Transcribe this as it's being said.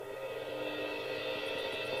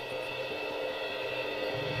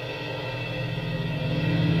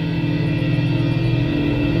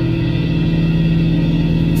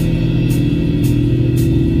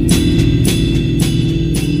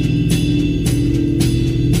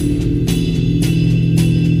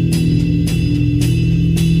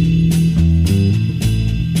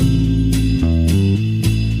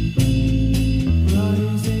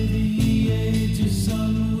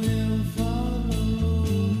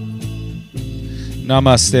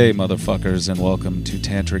Namaste, motherfuckers, and welcome to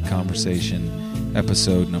Tantric Conversation,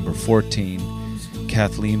 episode number 14.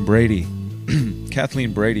 Kathleen Brady.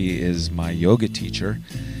 Kathleen Brady is my yoga teacher,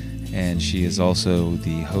 and she is also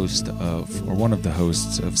the host of, or one of the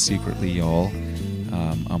hosts of Secretly Y'all,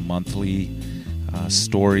 a monthly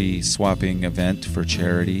story swapping event for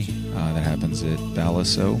charity that happens at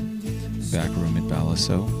Balaso, back room at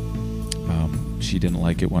Balaso. She didn't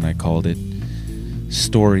like it when I called it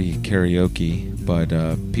story karaoke, but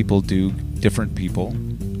different people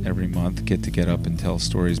every month get up and tell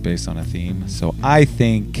stories based on a theme. So I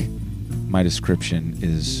think my description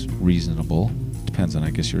is reasonable. Depends on, I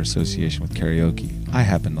guess, your association with karaoke. I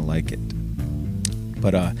happen to like it.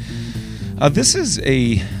 But this is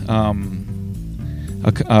an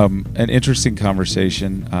interesting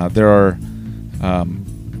conversation. I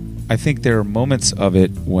think there are moments of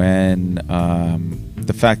it when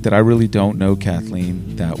the fact that I really don't know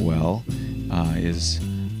Kathleen that well is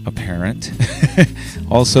apparent.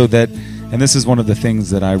 Also that, and this is one of the things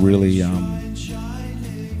that I really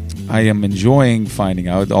I am enjoying finding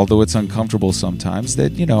out, although it's uncomfortable sometimes,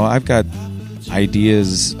 that, you know, I've got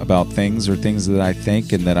ideas about things or things that I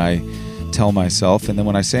think and that I tell myself, and then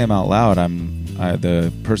when I say them out loud,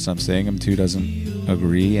 the person I'm saying them to doesn't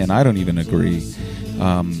agree, and I don't even agree.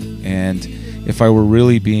 And if I were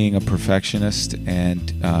really being a perfectionist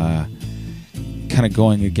and kind of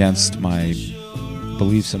going against my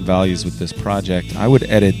beliefs and values with this project, I would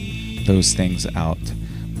edit those things out.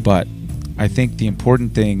 But I think the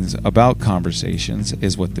important things about conversations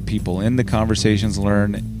is what the people in the conversations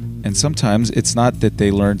learn, and sometimes it's not that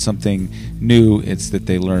they learn something new, it's that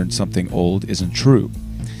they learn something old isn't true.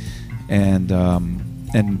 And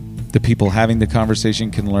the people having the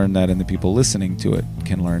conversation can learn that, and the people listening to it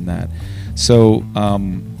can learn that. So,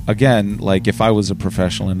 again, like if I was a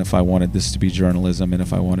professional and if I wanted this to be journalism and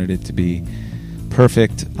if I wanted it to be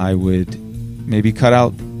perfect, I would maybe cut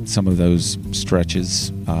out some of those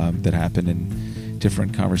stretches that happen in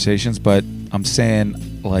different conversations. But I'm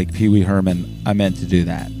saying, like Pee Wee Herman, I meant to do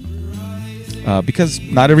that. Because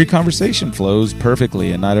not every conversation flows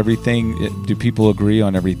perfectly, and not everything, do people agree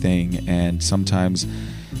on everything, and sometimes...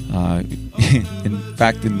 in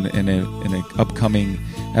fact, in an upcoming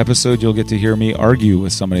episode, you'll get to hear me argue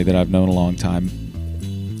with somebody that I've known a long time.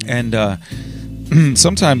 And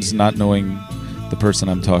sometimes not knowing the person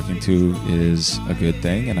I'm talking to is a good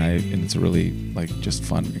thing, and it's a really just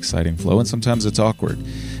fun, exciting flow. And sometimes it's awkward.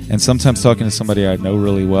 And sometimes talking to somebody I know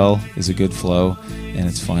really well is a good flow, and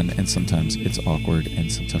it's fun. And sometimes it's awkward,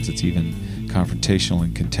 and sometimes it's even confrontational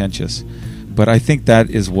and contentious. But I think that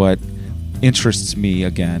is what interests me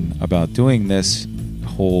again about doing this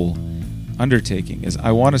whole undertaking, is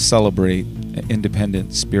I want to celebrate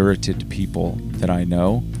independent, spirited people that I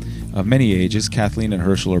know of many ages. Kathleen and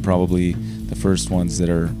Herschel are probably the first ones that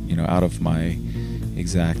are, out of my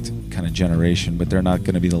exact kind of generation, but they're not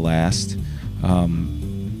going to be the last. I'm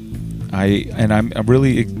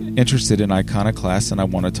really interested in iconoclasts, and I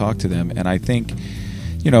want to talk to them. And I think,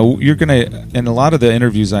 you're going to, in a lot of the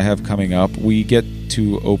interviews I have coming up, we get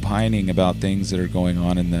to opining about things that are going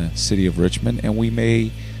on in the city of Richmond, and we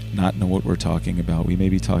may not know what we're talking about. We may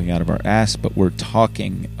be talking out of our ass, but we're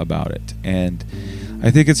talking about it. And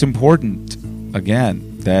I think it's important,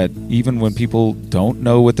 again, that even when people don't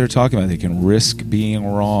know what they're talking about, they can risk being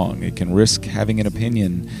wrong. They can risk having an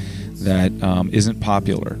opinion that isn't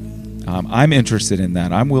popular. I'm interested in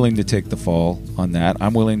that. I'm willing to take the fall on that.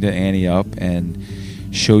 I'm willing to ante up and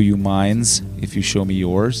show you mines if you show me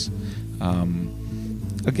yours.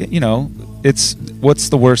 Again, it's what's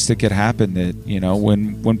the worst that could happen? That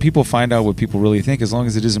when people find out what people really think, as long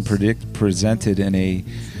as it isn't presented in a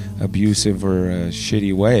abusive or a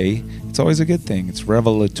shitty way, it's always a good thing. It's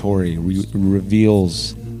revelatory,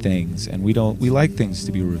 reveals things, and we like things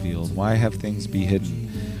to be revealed. Why have things be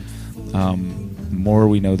hidden? The more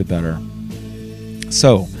we know, the better.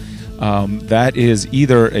 So that is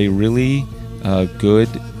either a really good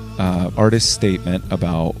artist statement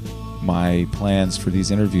about my plans for these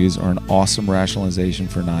interviews, or an awesome rationalization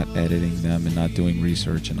for not editing them and not doing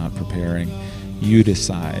research and not preparing. You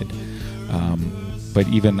decide. But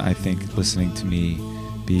even, I think, listening to me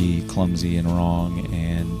be clumsy and wrong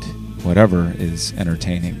and whatever is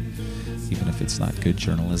entertaining, even if it's not good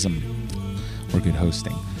journalism or good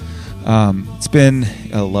hosting. It's been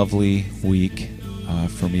a lovely week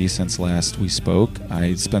for me since last we spoke.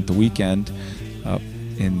 I spent the weekend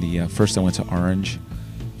first I went to Orange,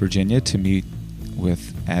 Virginia, to meet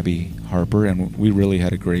with Abby Harper, and we really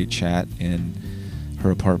had a great chat in her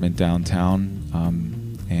apartment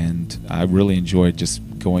downtown, and I really enjoyed just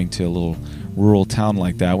going to a little rural town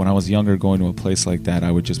like that. When I was younger, going to a place like that,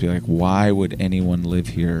 I would just be like, why would anyone live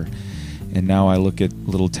here? And now I look at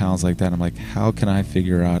little towns like that, and I'm like, how can I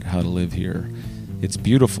figure out how to live here? It's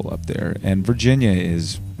beautiful up there. And Virginia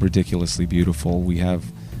is ridiculously beautiful. We have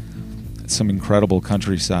some incredible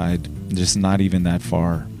countryside, just not even that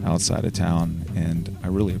far outside of town, and I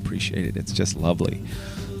really appreciate it. It's just lovely.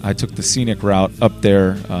 I took the scenic route up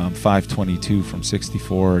there, 522 from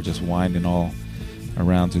 64, just winding all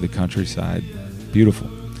around through the countryside. Beautiful.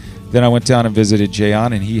 Then I went down and visited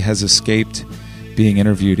Jayon, and he has escaped being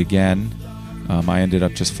interviewed again. I ended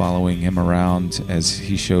up just following him around as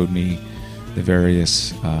he showed me the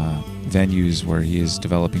various venues where he is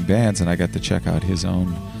developing bands, and I got to check out his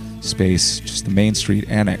own space, just the Main Street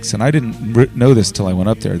Annex. And I didn't know this till I went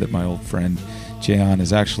up there, that my old friend Jayon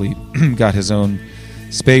has actually got his own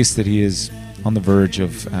space that he is on the verge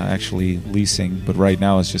of actually leasing, but right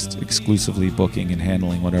now is just exclusively booking and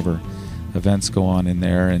handling whatever events go on in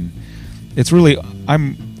there. And it's really,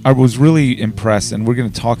 I was really impressed, and we're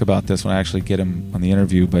going to talk about this when I actually get him on the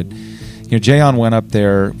interview, but Jayon went up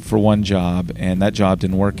there for one job, and that job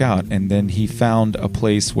didn't work out, and then he found a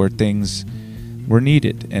place where things were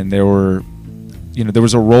needed, and there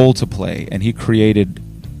was a role to play, and he created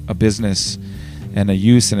a business and a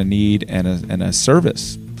use and a need and a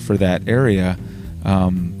service for that area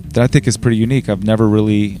that I think is pretty unique. I've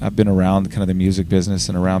been around kind of the music business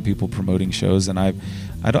and around people promoting shows, and I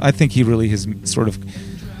think he really has sort of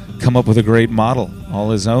come up with a great model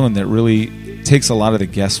all his own that really takes a lot of the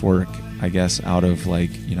guesswork, I guess, out of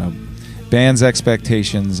bands'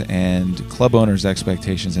 expectations and club owners'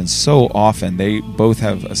 expectations. And so often they both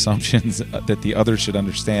have assumptions that the other should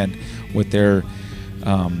understand what their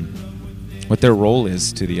role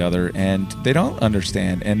is to the other, and they don't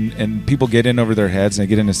understand. And people get in over their heads, and they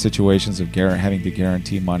get into situations of having to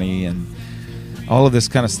guarantee money and all of this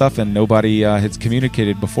kind of stuff, and nobody has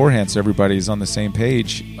communicated beforehand, so everybody's on the same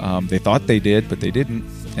page. They thought they did, but they didn't,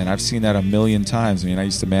 and I've seen that a million times. I mean, I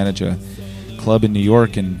used to manage a club in New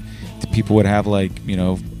York, and people would have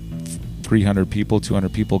 300 people,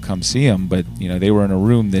 200 people come see them, but they were in a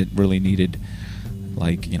room that really needed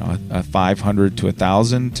a 500 to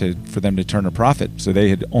 1,000 for them to turn a profit. So they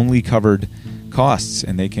had only covered costs,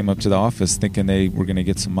 and they came up to the office thinking they were going to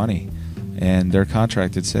get some money, and their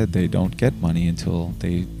contract had said they don't get money until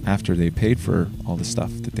after they paid for all the stuff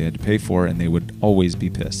that they had to pay for, and they would always be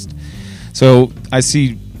pissed. So I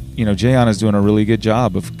see, Jayon is doing a really good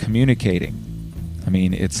job of communicating. I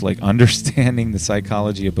mean, it's like understanding the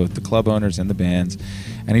psychology of both the club owners and the bands,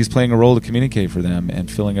 and he's playing a role to communicate for them and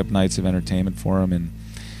filling up nights of entertainment for them. And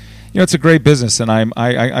it's a great business, and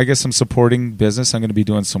I guess I'm supporting business. I'm going to be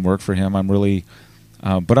doing some work for him.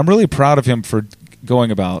 But I'm really proud of him for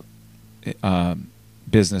going about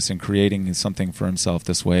business and creating something for himself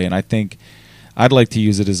this way. And I think I'd like to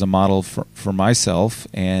use it as a model for myself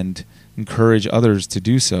and encourage others to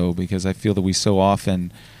do so, because I feel that we so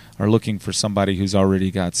often are looking for somebody who's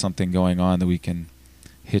already got something going on that we can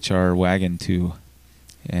hitch our wagon to.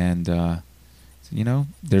 And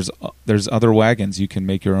there's other wagons. You can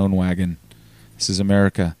make your own wagon. This is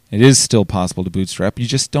America. It is still possible to bootstrap. You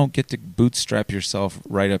just don't get to bootstrap yourself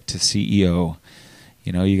right up to CEO.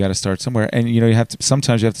 You got to start somewhere, and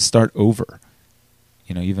sometimes you have to start over,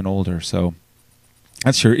 even older. So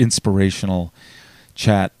that's your inspirational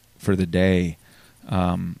chat for the day.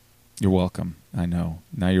 You're welcome. I know.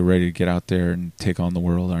 Now you're ready to get out there and take on the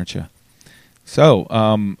world, aren't you? So,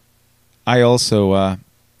 I also,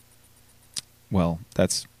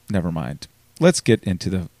 that's, never mind. Let's get into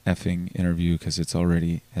the effing interview, because it's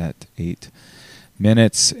already at 8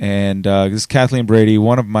 minutes. And this is Kathleen Brady,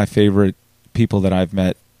 one of my favorite people that I've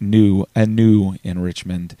met new in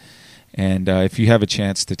Richmond. And if you have a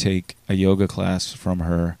chance to take a yoga class from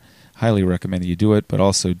her, highly recommend that you do it, but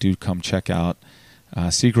also do come check out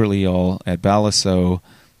Secretly All at Balasso.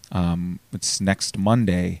 It's next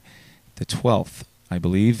Monday, the 12th, I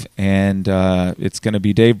believe, and it's going to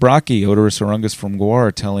be Dave Brockie, Odorous Orungus from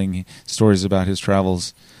Gwar, telling stories about his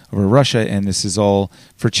travels over Russia, and this is all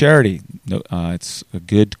for charity. It's a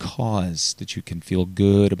good cause that you can feel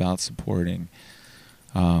good about supporting.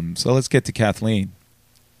 So let's get to Kathleen.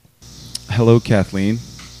 Hello, Kathleen.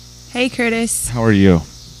 Hey, Curtis. How are you?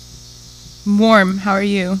 Warm. How are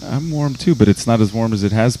you? I'm warm too, but it's not as warm as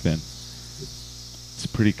it has been. It's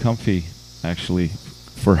pretty comfy, actually,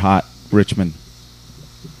 for hot Richmond.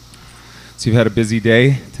 So you've had a busy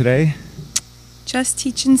day today? Just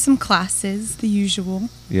teaching some classes, the usual.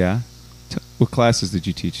 Yeah? What classes did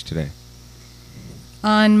you teach today?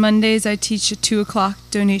 On Mondays, I teach a 2 o'clock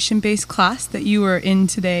donation-based class that you were in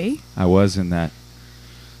today. I was in that.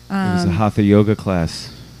 It was a Hatha yoga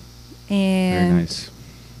class. And Very nice.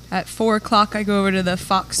 at 4 o'clock, I go over to the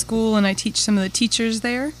Fox School and I teach some of the teachers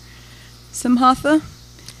there some Hatha.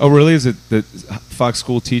 Oh, really? Is it the Fox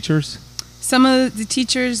School teachers? Some of the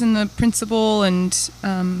teachers and the principal and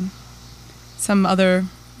some other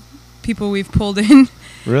people we've pulled in.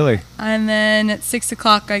 Really? And then at 6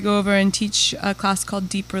 o'clock, I go over and teach a class called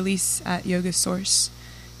Deep Release at Yoga Source.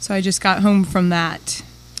 So I just got home from that.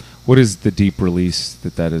 What is the deep release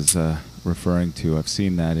that is referring to? I've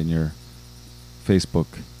seen that in your Facebook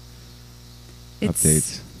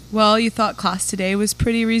updates. Well, you thought class today was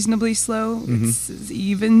pretty reasonably slow. Mm-hmm. It's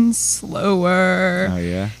even slower. Oh,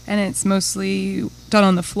 yeah? And it's mostly done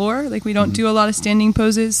on the floor. Like, we don't do a lot of standing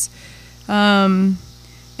poses. And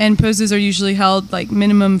poses are usually held, like,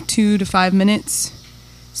 minimum 2 to 5 minutes.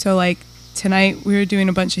 So, like, tonight we were doing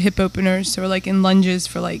a bunch of hip openers. So we're, like, in lunges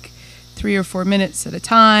for, like, 3 or 4 minutes at a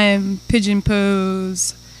time. Pigeon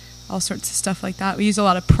pose, all sorts of stuff like that. We use a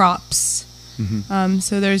lot of props. Mm-hmm.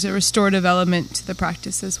 So there's a restorative element to the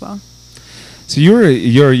practice as well. So you're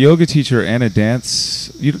a yoga teacher and a dance.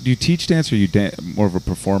 Do you teach dance, or you more of a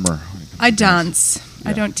performer? I dance. I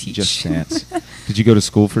Yeah, don't teach. Just dance. Did you go to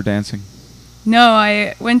school for dancing? No,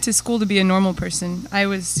 I went to school to be a normal person. I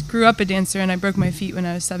grew up a dancer, and I broke my feet when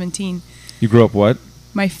I was 17. You grew up what?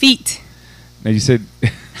 My feet. Now you said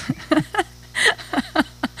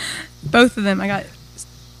Both of them. I got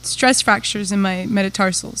stress fractures in my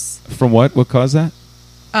metatarsals. from what? What caused that?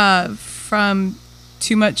 From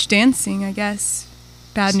too much dancing, I guess.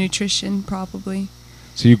 Bad nutrition, probably.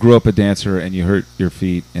 So you grew up a dancer and you hurt your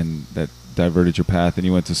feet, and that diverted your path, and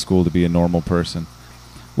you went to school to be a normal person.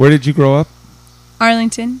 Where did you grow up?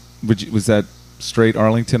 Arlington. Was that straight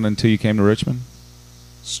Arlington until you came to Richmond?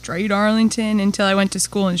 Straight Arlington until I went to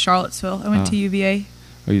school in Charlottesville. I went to UVA.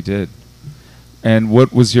 Oh, you did. And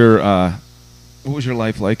what was your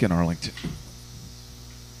life like in Arlington?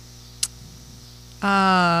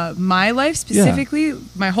 My life specifically?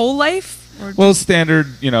 My whole life? Or Well, standard,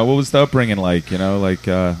 what was the upbringing like?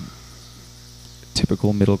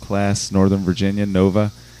 Typical middle class Northern Virginia,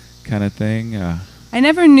 Nova kind of thing? I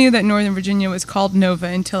never knew that Northern Virginia was called Nova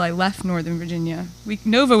until I left Northern Virginia.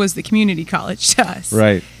 Nova was the community college to us.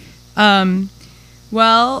 Right.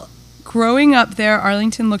 Well, growing up there,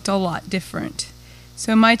 Arlington looked a lot different.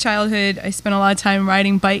 So in my childhood, I spent a lot of time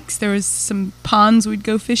riding bikes. There was some ponds we'd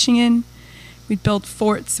go fishing in. We'd build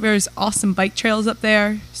forts. There was awesome bike trails up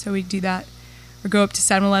there, so we'd do that. Or go up to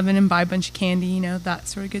 7-Eleven and buy a bunch of candy, that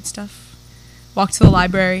sort of good stuff. Walk to the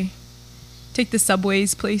library. Take the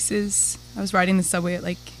subways places. I was riding the subway at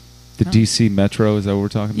The DC Metro, is that what we're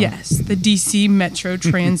talking about? Yes, the DC Metro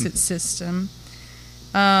transit system.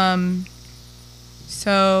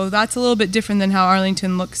 So that's a little bit different than how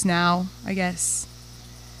Arlington looks now, I guess.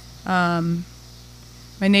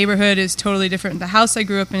 My neighborhood is totally different. The house I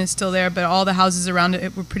grew up in is still there, but all the houses around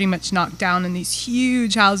it were pretty much knocked down, and these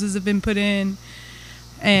huge houses have been put in.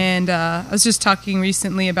 And I was just talking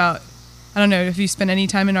recently about, I don't know, if you spent any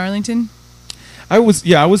time in Arlington? I was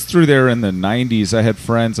through there in the 90s. I had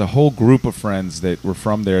friends, a whole group of friends that were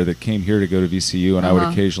from there that came here to go to VCU, and I would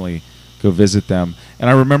occasionally go visit them. And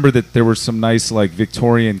I remember that there were some nice,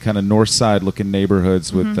 Victorian kind of north side looking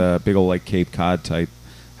neighborhoods with big old, Cape Cod type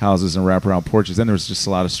houses and wraparound porches. Then there was just a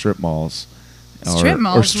lot of strip malls. Strip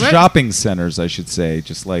malls? Or shopping centers, I should say,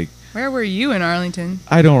 just Where were you in Arlington?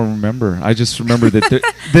 I don't remember. I just remember that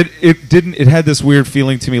it had this weird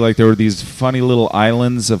feeling to me, like there were these funny little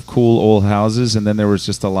islands of cool old houses, and then there was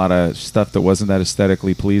just a lot of stuff that wasn't that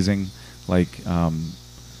aesthetically pleasing,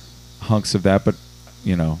 hunks of that. But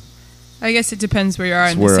I guess it depends where you are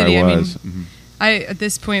in the where city. I was. I at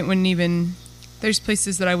this point wouldn't even. There's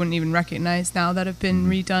places that I wouldn't even recognize now that have been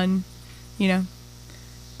redone,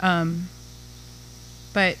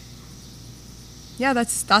 But yeah,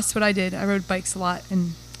 that's what I did. I rode bikes a lot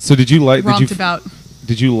and so did you like? romped about.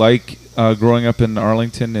 Did you like growing up in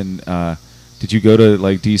Arlington, and did you go to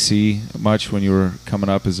DC much when you were coming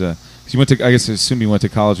up as a? Cause you went to. I guess I assume you went to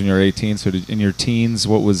college when you were 18. So in your teens,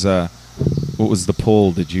 what was the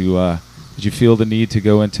pull? Did you feel the need to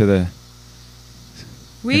go into the?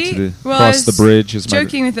 Cross the bridge? I was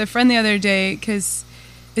joking with a friend the other day because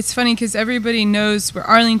it's funny because everybody knows where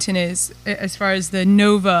Arlington is as far as the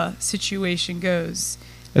Nova situation goes.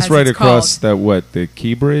 That's right across the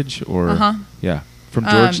Key Bridge, or yeah, from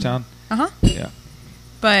Georgetown. Yeah.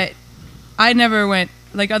 But I never went,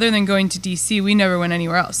 other than going to DC, we never went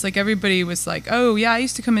anywhere else. Everybody was like, oh yeah, I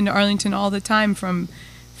used to come into Arlington all the time from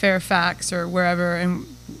Fairfax or wherever, and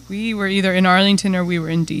we were either in Arlington or we were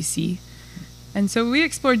in DC. And so we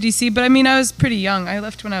explored DC, but I was pretty young. I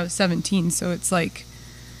left when I was 17, so it's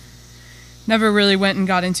never really went and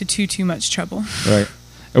got into too much trouble. Right.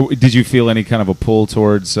 Did you feel any kind of a pull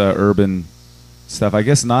towards urban stuff? I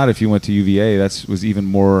guess not. If you went to UVA, that was even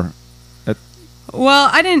more. Well,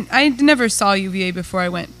 I didn't. I never saw UVA before I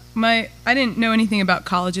went. I didn't know anything about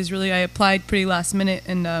colleges really. I applied pretty last minute,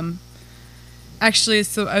 and actually,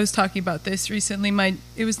 so I was talking about this recently.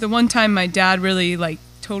 It was the one time my dad really like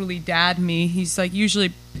totally dadded me. He's like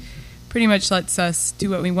usually pretty much lets us do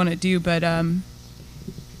what we want to do, but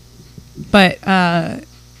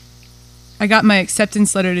I got my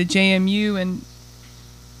acceptance letter to JMU and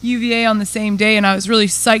UVA on the same day, and I was really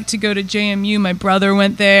psyched to go to JMU. My brother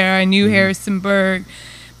went there. I knew Harrisonburg.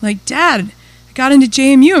 I'm like, Dad, I got into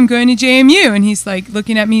JMU. I'm going to JMU. And he's like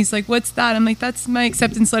looking at me. He's like, what's that? I'm like, that's my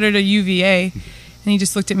acceptance letter to UVA. And he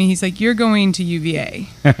just looked at me. He's like, you're going to UVA.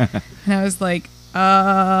 And I was like,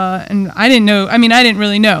 and I didn't know. I mean, I didn't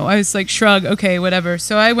really know. I was like, shrug, okay, whatever.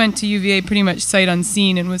 So I went to UVA pretty much sight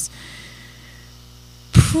unseen and was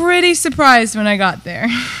pretty surprised when I got there.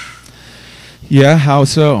 Yeah, how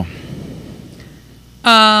so?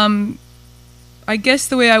 I guess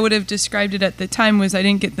the way I would have described it at the time was I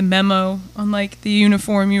didn't get the memo on like the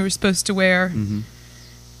uniform you were supposed to wear. Mm-hmm.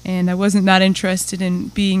 And I wasn't that interested in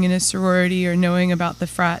being in a sorority or knowing about the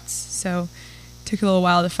frats. So it took a little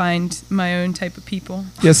while to find my own type of people.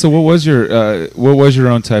 Yeah, so what was your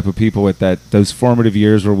own type of people with those formative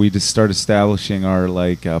years where we just start establishing our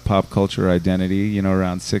like pop culture identity, you know,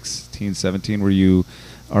 around 16, 17? Were you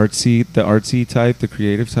the artsy type, the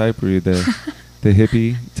creative type? Were you the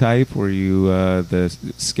hippie type? Were you the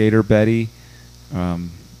skater Betty?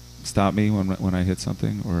 Stop me when I hit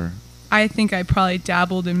something? Or I think I probably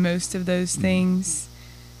dabbled in most of those things.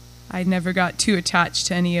 I never got too attached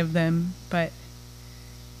to any of them, but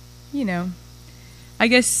you know, I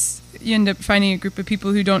guess you end up finding a group of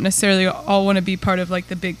people who don't necessarily all want to be part of like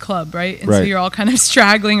the big club, right? And so you're all kind of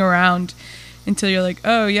straggling around until you're like,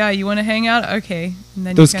 oh yeah, you want to hang out? Okay. And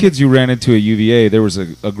then those kids you ran into at UVA, there was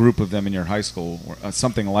a group of them in your high school, or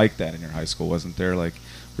something like that in your high school, wasn't there? Like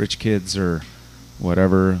rich kids or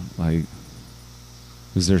whatever. Like,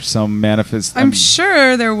 was there some manifest? I'm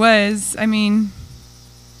sure there was. I mean,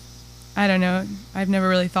 I don't know. I've never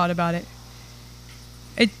really thought about it.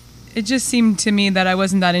 It just seemed to me that I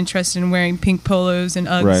wasn't that interested in wearing pink polos and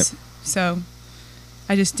Uggs. Right. So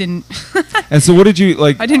I just didn't. And so what did you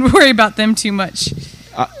like? I didn't worry about them too much.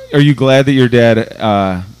 Are you glad that your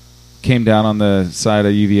dad came down on the side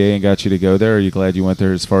of UVA and got you to go there? Are you glad you went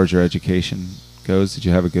there as far as your education goes? Did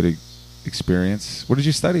you have a good experience? What did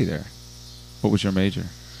you study there? What was your major?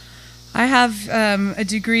 I have a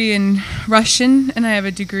degree in Russian, and I have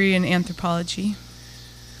a degree in anthropology.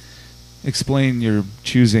 Explain your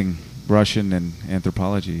choosing Russian and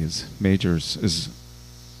anthropology as majors.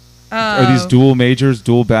 Are these dual majors,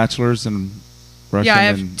 dual bachelors in Russian and anthropology? Yeah, I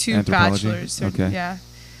have two bachelors. Okay. Yeah.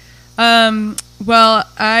 Well,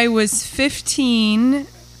 I was 15,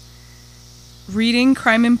 reading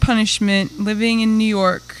Crime and Punishment, living in New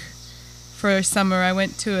York for a summer. I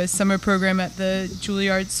went to a summer program at the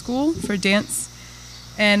Juilliard School for dance,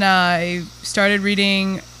 and I started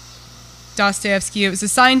reading Dostoevsky. It was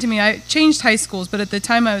assigned to me. I changed high schools, but at the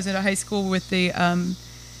time I was at a high school with the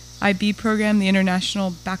IB program, the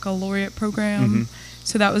International Baccalaureate program. Mm-hmm.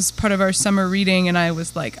 So that was part of our summer reading, and I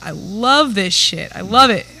was like, I love this shit. I love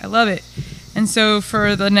it. I love it. And so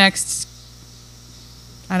for the next,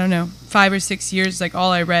 I don't know, 5 or 6 years, like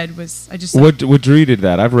all I read was What drew you to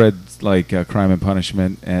that? I've read like Crime and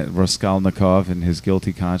Punishment and Raskolnikov and His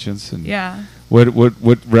Guilty Conscience. And yeah. What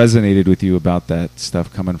resonated with you about that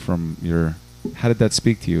stuff coming from your? How did that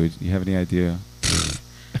speak to you? Do you have any idea?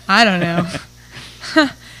 I don't know.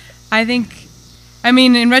 I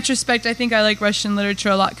mean, in retrospect, I think I like Russian literature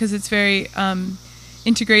a lot because it's very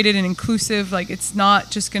integrated and inclusive. Like, it's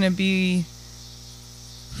not just going to be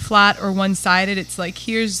flat or one-sided. It's like,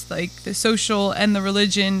 here's like the social and the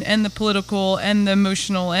religion and the political and the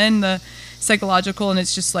emotional and the psychological, and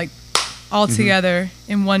it's just like all together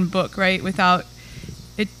in one book, right? Without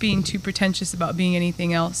it being too pretentious about being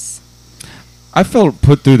anything else. I felt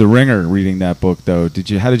put through the ringer reading that book, though. Did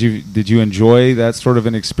you enjoy that sort of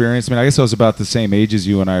an experience? I mean, I guess I was about the same age as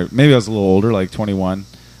you, and maybe I was a little older, like 21.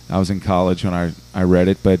 I was in college when I read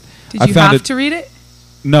it, but did you have to read it?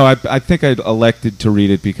 No, I think I elected to read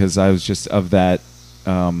it because I was just of that.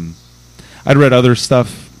 I'd read other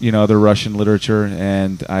stuff, other Russian literature,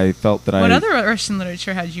 and I felt that What other Russian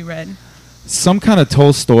literature had you read? Some kind of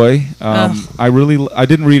Tolstoy. I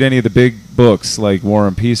didn't read any of the big books like War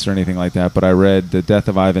and Peace or anything like that, but I read The Death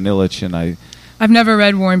of Ivan Ilyich, and I've never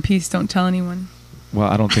read War and Peace. Don't tell anyone. Well,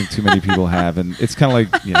 I don't think too many people have, and it's kind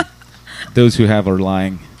of like those who have are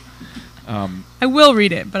lying. I will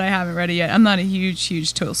read it, but I haven't read it yet. I'm not a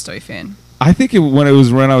huge Tolstoy fan. I think when I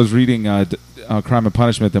was reading Crime and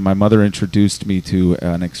Punishment that my mother introduced me to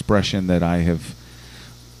an expression that I have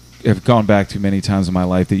gone back to many times in my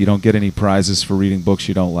life, that you don't get any prizes for reading books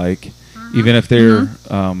you don't like, even if they're,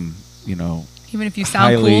 even if you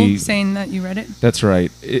sound cool saying that you read it. That's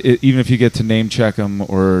right. Even if you get to name check them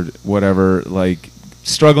or whatever, like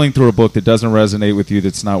struggling through a book that doesn't resonate with you,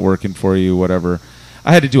 that's not working for you, whatever.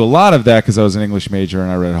 I had to do a lot of that because I was an English major and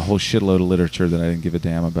I read a whole shitload of literature that I didn't give a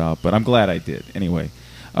damn about. But I'm glad I did anyway.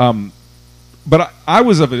 But I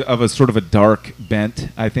was of a sort of a dark bent,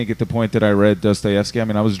 I think, at the point that I read Dostoevsky. I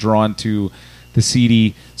mean, I was drawn to the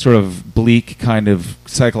seedy, sort of bleak kind of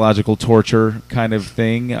psychological torture kind of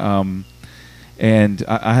thing. And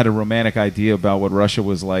I had a romantic idea about what Russia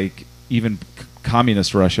was like, even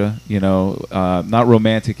communist Russia, not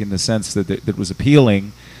romantic in the sense that it was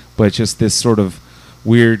appealing, but just this sort of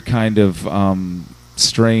weird kind of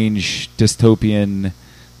strange dystopian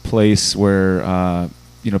place where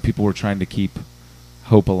people were trying to keep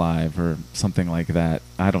hope alive or something like that.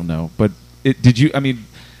 I don't know, but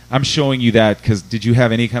I'm showing you that because did you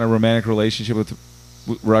have any kind of romantic relationship with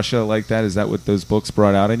Russia like that? Is that what those books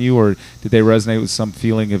brought out in you, or did they resonate with some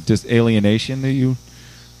feeling of just alienation that you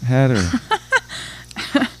had? Or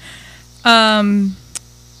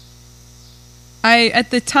at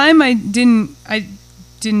the time I didn't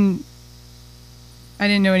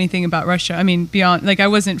know anything about Russia. I mean, beyond, like, I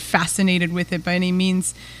wasn't fascinated with it by any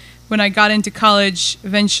means. When I got into college,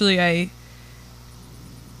 eventually I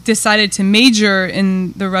decided to major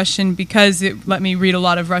in the Russian because it let me read a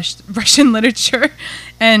lot of Russian literature,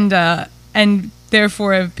 and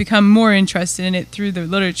therefore I've become more interested in it through the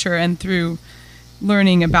literature and through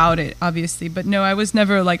learning about it, obviously. But no, I was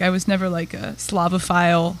never like a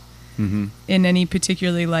Slavophile in any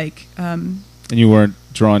particularly like. And you weren't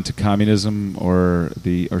drawn to communism or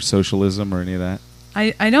socialism or any of that?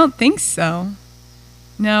 I don't think so.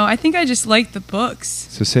 No, I think I just liked the books.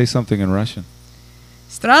 So say something in Russian.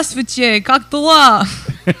 Здравствуйте, как дела?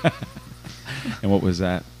 And what was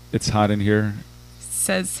that? It's hot in here. It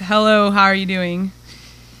says, hello, how are you doing?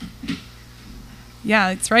 Yeah,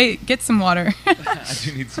 it's right. Get some water. I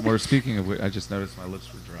do need some more. Speaking of which, I just noticed my lips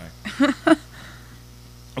were dry.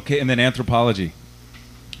 Okay, and then anthropology.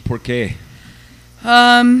 ¿Por qué?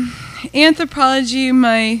 Anthropology,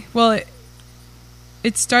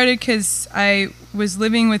 it started because I was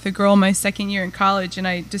living with a girl my second year in college, and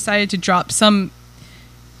I decided to drop some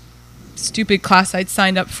stupid class I'd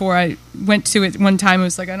signed up for. I went to it one time. I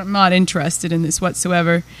was like, I'm not interested in this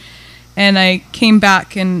whatsoever. And I came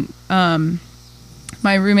back, and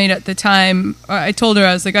my roommate at the time, I told her,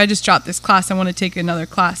 I was like, I just dropped this class. I want to take another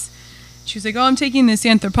class. She was like, oh, I'm taking this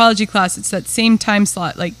anthropology class. It's that same time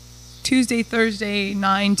slot, like Tuesday, Thursday,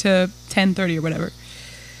 9 to 10:30 or whatever.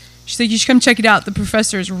 She's like, you should come check it out. The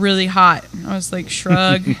professor is really hot. And I was like,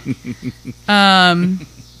 shrug.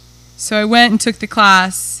 So I went and took the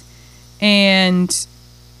class, and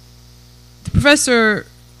the professor,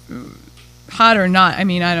 hot or not, I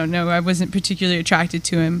mean, I don't know. I wasn't particularly attracted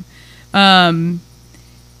to him.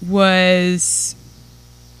 Was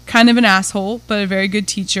kind of an asshole, but a very good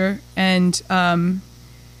teacher. And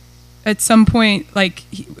at some point, like,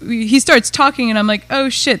 he starts talking, and I'm like, oh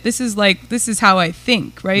shit, this is how I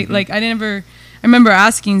think, right? Mm-hmm. Like, I remember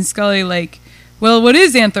asking Scully, like, well, what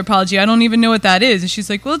is anthropology? I don't even know what that is. And she's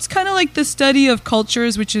like, well, it's kind of like the study of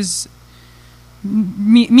cultures, which is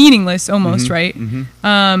meaningless almost, right?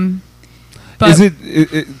 Mm-hmm. But is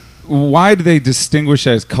it why do they distinguish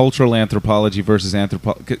as cultural anthropology versus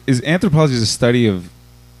anthropology? Is anthropology a study of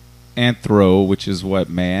anthro, which is what,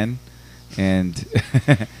 man? And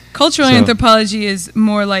cultural anthropology is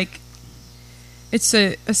more like it's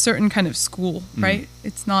a certain kind of school, right?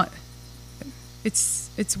 It's not.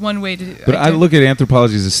 It's one way to. But I look at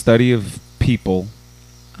anthropology as a study of people,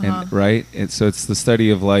 and right. And so it's the study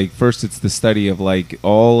of, like, first it's the study of, like,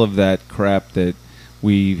 all of that crap that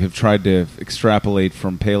we have tried to extrapolate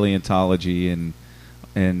from paleontology and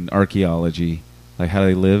archaeology, like how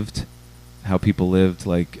they lived, how people lived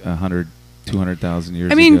like 100, 200,000 years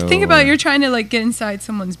ago. I mean, think about it, you're trying to, like, get inside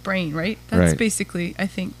someone's brain, right? That's basically, I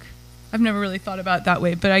think, I've never really thought about it that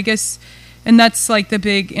way, but I guess, and that's like the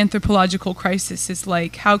big anthropological crisis is,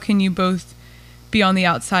 like, how can you both be on the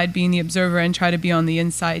outside, being the observer, and try to be on the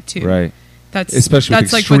inside too? Right. That's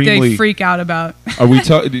like what they freak out about. Are we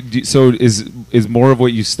so is more of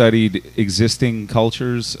what you studied existing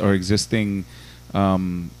cultures or existing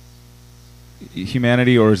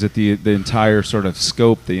humanity, or is it the entire sort of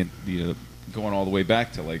scope, the going all the way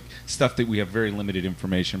back to, like, stuff that we have very limited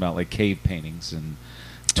information about, like cave paintings and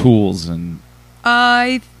tools? And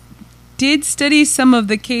I did study some of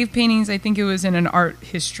the cave paintings. I think it was in an art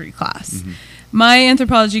history class. Mm-hmm. My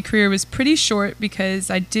anthropology career was pretty short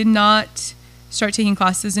because I did not start taking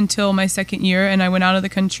classes until my second year, and I went out of the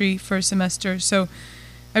country for a semester. So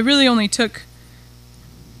I really only took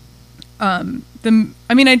I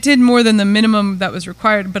did more than the minimum that was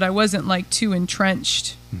required, but I wasn't like too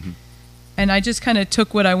entrenched. Mm-hmm. And I just kind of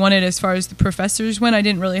took what I wanted as far as the professors went. I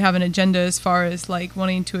didn't really have an agenda as far as like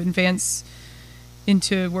wanting to advance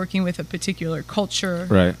into working with a particular culture.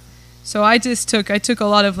 Right. So I took a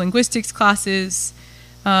lot of linguistics classes.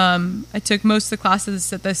 I took most of the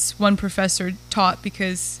classes that this one professor taught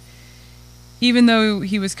because even though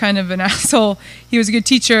he was kind of an asshole, he was a good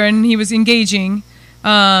teacher and he was engaging.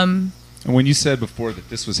 And when you said before that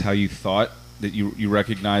this was how you thought, that you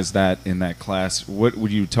recognized that in that class, what were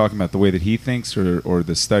you talking about? The way that he thinks, or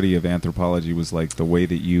the study of anthropology was like the way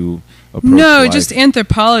that you approach No, life? just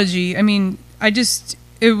anthropology. I mean,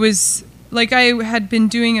 it was like I had been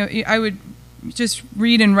doing, I would just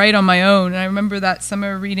read and write on my own. And I remember that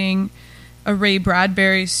summer reading a Ray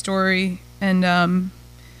Bradbury story and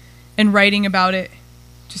writing about it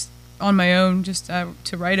just on my own, just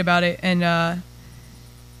to write about it. And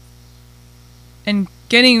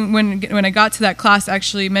getting, when I got to that class,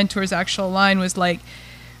 actually, mentor's actual line was like,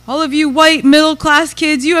 all of you white middle-class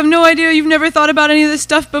kids, you have no idea, you've never thought about any of this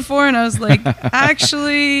stuff before. And I was like,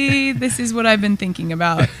 actually, this is what I've been thinking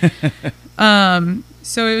about.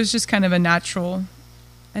 So it was just kind of a natural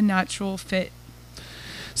fit.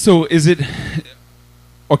 So is it,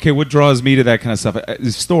 okay, what draws me to that kind of stuff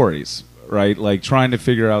is stories, right? Like trying to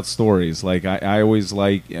figure out stories. Like I've always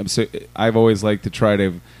liked to try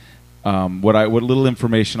to, what little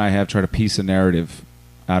information I have, try to piece a narrative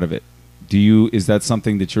out of it. Is that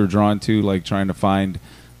something that you're drawn to, like trying to find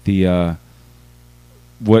the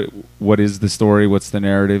what is the story, what's the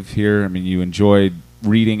narrative here? I mean, you enjoyed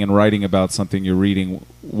reading and writing about something you're reading.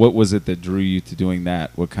 What was it that drew you to doing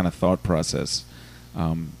that? What kind of thought process?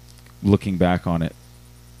 Looking back on it,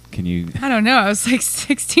 can you? I don't know. I was like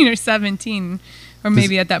 16 or 17, or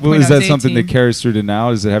maybe at that point. Is I was that something 18. that carries through to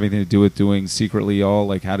now? Does it have anything to do with doing Secretly Y'all?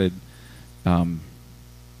 Like, how did?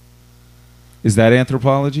 Is that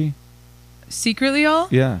anthropology? Secretly Y'all?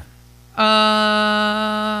 Yeah.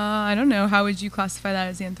 I don't know. How would you classify that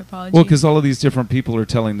as anthropology? Well, because all of these different people are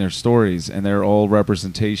telling their stories, and they're all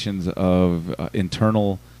representations of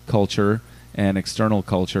internal culture and external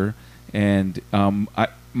culture. And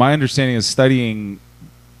my understanding of studying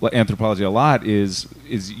anthropology a lot is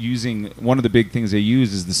using, one of the big things they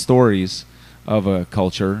use is the stories of a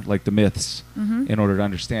culture, like the myths, in order to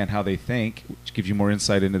understand how they think, which gives you more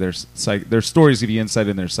insight into their stories, give you insight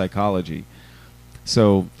in their psychology.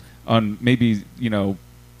 So maybe,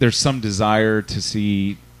 there's some desire to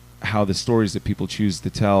see how the stories that people choose to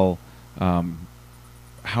tell,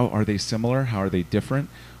 how are they similar? How are they different?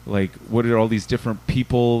 Like, what are all these different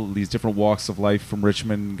people, these different walks of life from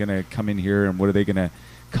Richmond going to come in here, and what are they going to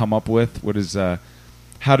come up with?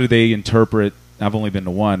 How do they interpret, I've only been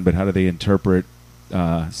to one, but how do they interpret,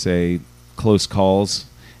 say, Close Calls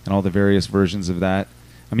and all the various versions of that?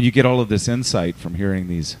 I mean, you get all of this insight from hearing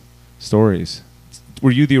these stories. Were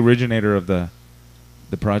you the originator of the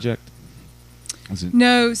project?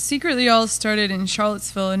 No, Secretly Y'all started in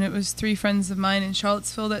Charlottesville, and it was 3 friends of mine in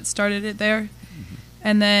Charlottesville that started it there. Mm-hmm.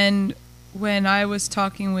 And then when I was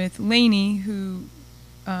talking with Lainey, who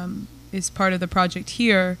is part of the project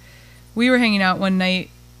here, we were hanging out one night,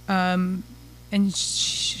 and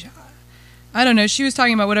I don't know, she was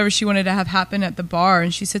talking about whatever she wanted to have happen at the bar,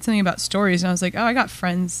 and she said something about stories, and I was like, oh, I got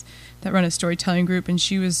friends that run a storytelling group, and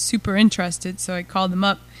she was super interested, so I called them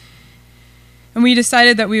up. And we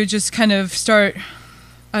decided that we would just kind of start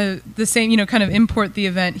the same, kind of import the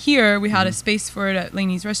event here. We had a space for it at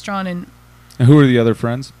Laney's restaurant. And who are the other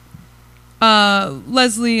friends?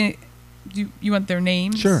 Leslie, you want their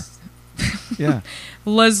names? Sure. Yeah.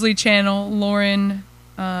 Leslie Channel, Lauren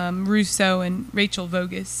Russo, and Rachel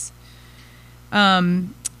Vogus.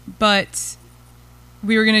 But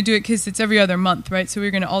we were going to do it because it's every other month, right? So we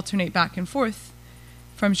were going to alternate back and forth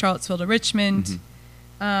from Charlottesville to Richmond.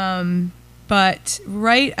 Mm-hmm. But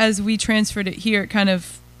right as we transferred it here,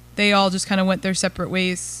 they all just kind of went their separate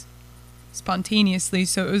ways spontaneously.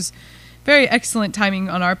 So it was very excellent timing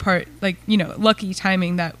on our part, lucky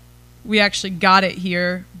timing that we actually got it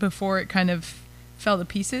here before it kind of fell to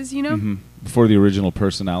pieces, Mm-hmm. Before the original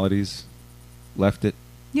personalities left it?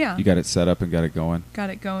 Yeah. You got it set up and got it going? Got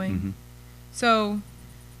it going. Mm-hmm. So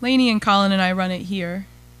Lainey and Colin and I run it here.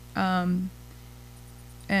 And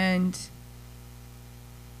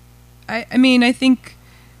I think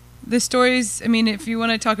the stories, if you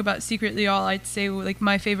want to talk about Secretly Y'all, I'd say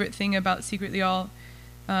my favorite thing about Secretly Y'all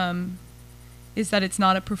is that it's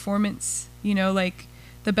not a performance. You know, like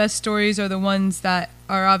the best stories are the ones that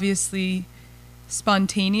are obviously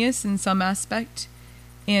spontaneous in some aspect,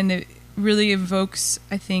 and it really evokes,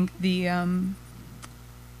 I think, the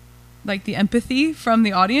like the empathy from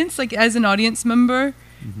the audience, like as an audience member.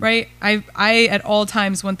 Right? I at all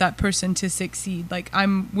times want that person to succeed. Like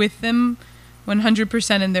I'm with them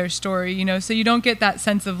 100% in their story, you know? So you don't get that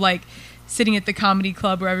sense of like sitting at the comedy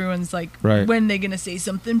club where everyone's like, when they going to say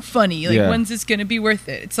something funny? Like, when's this going to be worth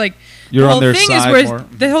it? It's like you're on their side more.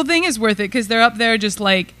 The whole thing is worth it because they're up there just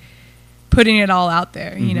like putting it all out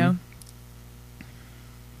there, you know?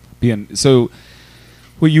 So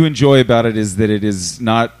what you enjoy about it is that it is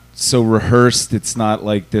not so rehearsed. It's not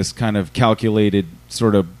like this kind of calculated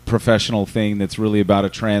sort of professional thing that's really about a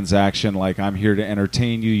transaction. Like, I'm here to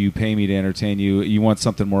entertain you, you pay me to entertain you. You want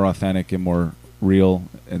something more authentic and more real,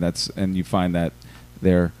 and you find that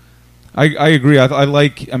there. I agree. I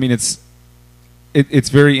like. I mean, it's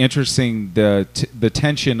very interesting the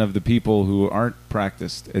tension of the people who aren't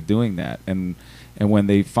practiced at doing that, and when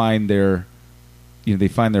they find their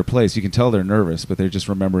place, you can tell they're nervous, but they're just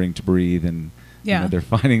remembering to breathe, and they're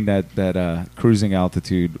finding that cruising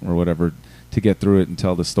altitude or whatever to get through it and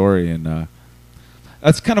tell the story. And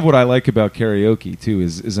that's kind of what I like about karaoke too,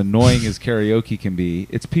 is as annoying as karaoke can be,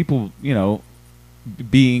 it's people,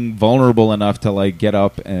 being vulnerable enough to like get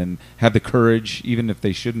up and have the courage, even if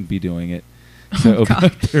they shouldn't be doing it, to open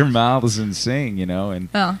up their mouths and sing, and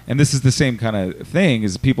this is the same kind of thing,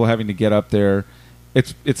 is people having to get up there.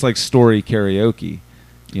 It's like story karaoke,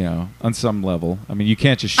 on some level. I mean, you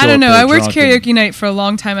can't just show up. I don't know. I worked karaoke night for a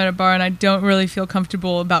long time at a bar, and I don't really feel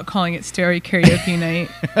comfortable about calling it story karaoke night.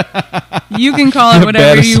 You can call it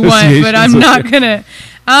whatever you want, but I'm not gonna.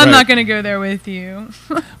 I'm not gonna go there with you.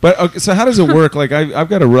 But okay, so how does it work? Like, I've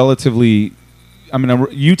got a relatively. I mean,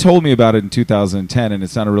 you told me about it in 2010, and it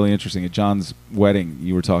sounded really interesting. At John's wedding,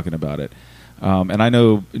 you were talking about it. And I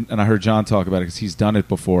know, and I heard John talk about it because he's done it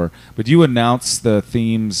before. But you announce the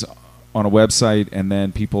themes on a website, and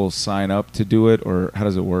then people sign up to do it, or how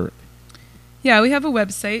does it work? Yeah, we have a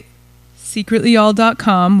website,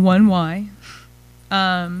 secretlyall.com, 1Y.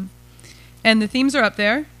 And the themes are up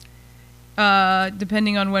there,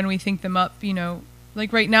 depending on when we think them up.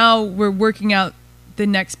 Like right now, we're working out the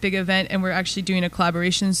next big event, and we're actually doing a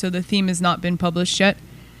collaboration, so the theme has not been published yet.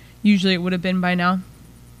 Usually it would have been by now.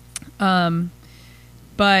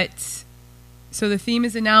 But so the theme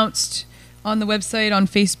is announced on the website, on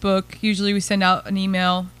Facebook. Usually we send out an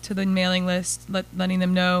email to the mailing list, letting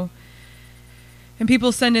them know. And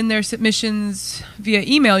people send in their submissions via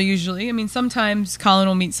email usually. I mean, sometimes Colin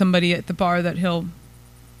will meet somebody at the bar that he'll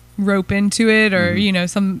rope into it, or,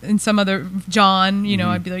 some other John,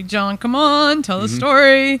 I'd be like, John, come on, tell a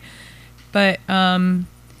story. But, and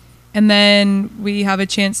then we have a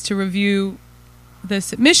chance to review the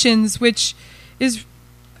submissions, which is,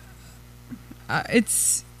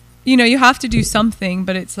 it's, you have to do something,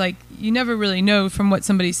 but it's like you never really know from what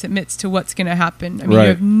somebody submits to what's going to happen. I mean, you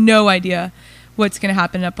have no idea what's going to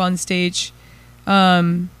happen up on stage.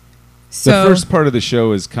 So the first part of the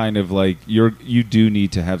show is kind of like you do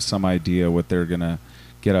need to have some idea what they're going to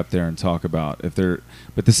get up there and talk about.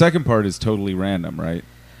 But the second part is totally random, right?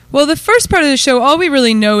 Well, the first part of the show, all we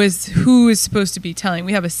really know is who is supposed to be telling.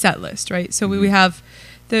 We have a set list, right? So we have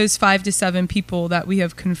those 5 to 7 people that we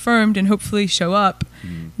have confirmed and hopefully show up.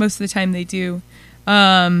 Most of the time they do.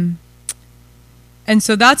 And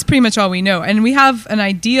so that's pretty much all we know. And we have an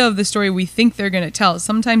idea of the story we think they're going to tell.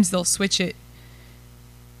 Sometimes they'll switch it.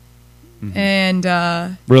 And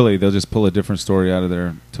really, they'll just pull a different story out of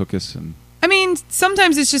their tuchus. And I mean,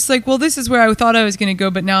 sometimes it's just like, well, this is where I thought I was going to go,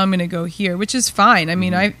 but now I'm going to go here, which is fine. I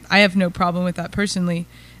mean, I have no problem with that personally,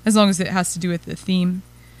 as long as it has to do with the theme.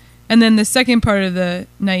 And then the second part of the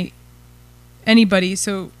night, anybody.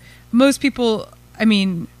 So most people, I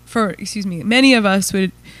mean, many of us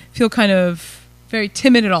would feel kind of very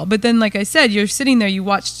timid at all. But then, like I said, you're sitting there, you've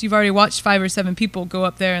already watched 5 or 7 people go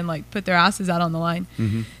up there and like put their asses out on the line.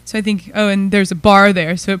 So I think, and there's a bar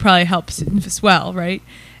there, so it probably helps as well, right?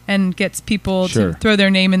 And gets people to throw their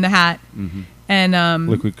name in the hat. And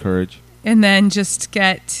liquid courage. And then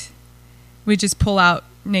we just pull out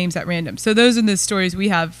names at random. So those are the stories we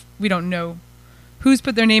have. We don't know who's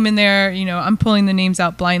put their name in there. I'm pulling the names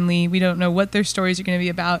out blindly. We don't know what their stories are going to be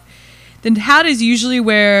about. The hat is usually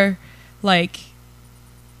where, like,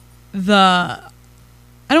 I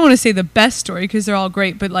don't want to say the best story because they're all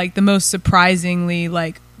great, but like the most surprisingly,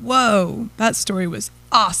 like, whoa, that story was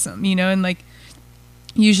awesome, and like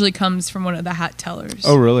usually comes from one of the hat tellers.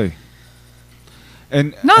 Oh, really?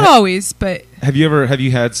 And not always, but have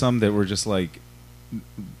you had some that were just like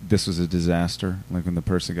this was a disaster? Like when the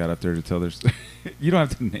person got up there to tell their story? You don't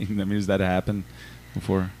have to name them. I mean, has that happened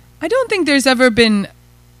before? I don't think there's ever been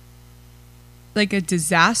like a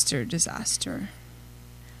disaster. The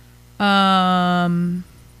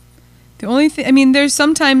only thing, I mean,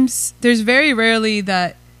 there's very rarely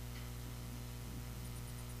that,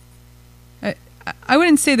 I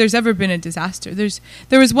wouldn't say there's ever been a disaster.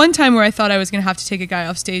 There was one time where I thought I was going to have to take a guy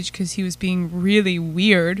off stage because he was being really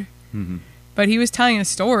weird, Mm-hmm. but he was telling a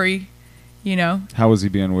story, you know. How was he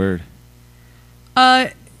being weird?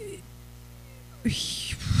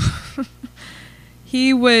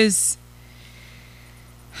 He was,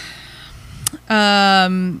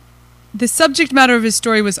 the subject matter of his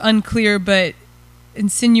story was unclear, but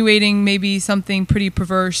insinuating maybe something pretty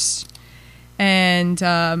perverse. And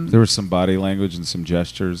There was some body language and some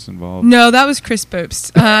gestures involved. no, that was Chris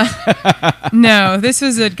Bopst. No, this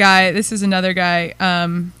was another guy.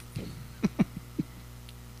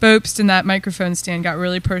 Bopst and that microphone stand got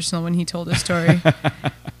really personal when he told his story.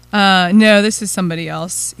 No, this is somebody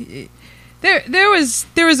else. There was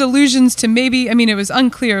allusions to maybe, I mean, it was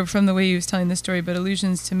unclear from the way he was telling the story, but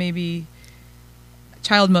allusions to maybe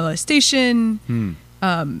child molestation.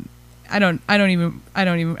 I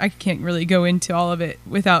can't really go into all of it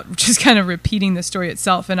without just kind of repeating the story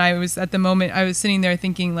itself. And I was sitting there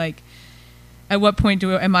thinking, like, at what point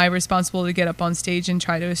am I responsible to get up on stage and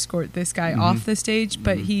try to escort this guy off the stage?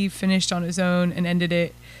 But he finished on his own and ended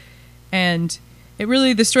it. And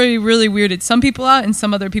the story really weirded some people out, and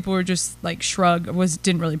some other people were just like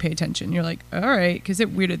didn't really pay attention. You're like, all right, because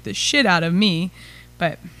it weirded the shit out of me.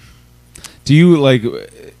 But do you, like,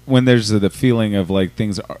 when there's the feeling of like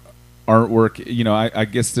things aren't working, you know, I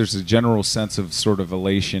guess there's a general sense of sort of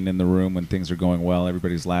elation in the room when things are going well,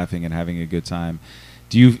 everybody's laughing and having a good time.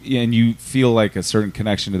 You feel like a certain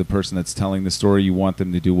connection to the person that's telling the story, you want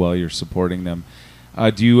them to do well, you're supporting them.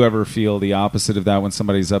 Do you ever feel the opposite of that when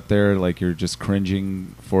somebody's up there, like you're just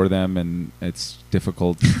cringing for them and it's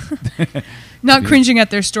difficult? Not cringing at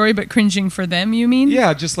their story, but cringing for them, you mean?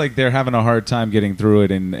 Yeah, just like they're having a hard time getting through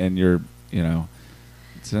it and you're, you know,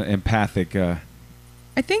 it's an empathic... I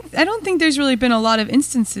don't think there's really been a lot of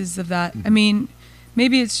instances of that. I mean,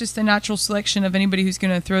 maybe it's just a natural selection of anybody who's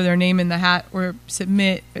going to throw their name in the hat or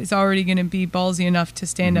submit is already going to be ballsy enough to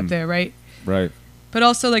stand up there, right? Right. But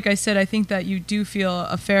also, like I said, I think that you do feel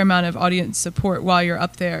a fair amount of audience support while you're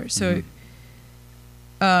up there. So,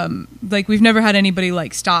 like, we've never had anybody,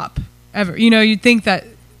 like, stop, ever. You know, you'd think that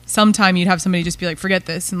sometime you'd have somebody just be like, forget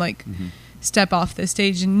this, and, like, step off the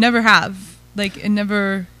stage, and never have. Like, it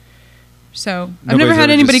never... So I've never had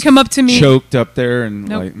anybody come up to me choked up there and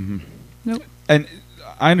nope. like Nope. And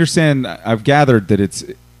I understand, I've gathered that it's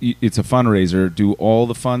a fundraiser. Do all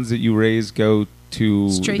the funds that you raise go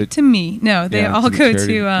to straight to me? No, they all go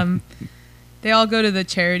to they all go to the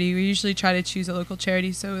charity. We usually try to choose a local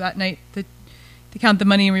charity, so that night they count the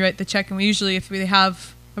money and we write the check, and we usually, if we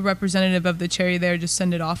have a representative of the charity there, just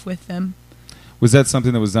send it off with them. Was that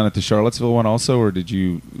something that was done at the Charlottesville one also, or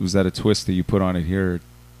was that a twist that you put on it here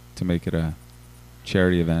to make it a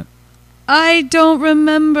charity event? I don't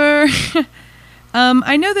remember.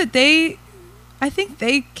 I know that I think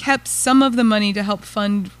they kept some of the money to help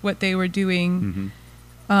fund what they were doing.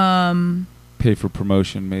 Pay for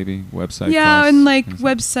promotion, maybe website. Yeah, costs, and like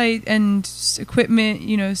website and equipment,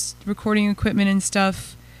 you know, recording equipment and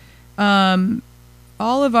stuff.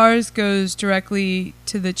 All of ours goes directly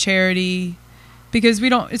to the charity. Because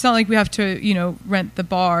it's not like we have to, you know, rent the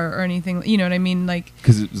bar or anything, you know what I mean? Like,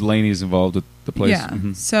 because Laney's involved with the place.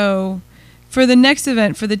 Yeah. So for the next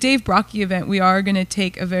event, for the Dave Brockie event, we are going to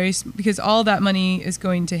take because all that money is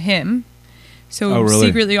going to him. So really?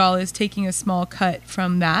 Secretly All is taking a small cut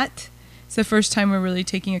from that. It's the first time we're really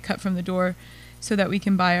taking a cut from the door so that we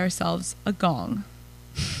can buy ourselves a gong.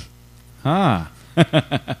 And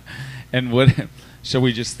what... Shall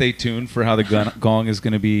we just stay tuned for how the gong is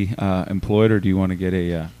going to be employed, or do you want to get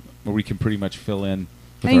where we can pretty much fill in?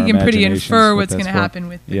 I think you can pretty infer what's going to happen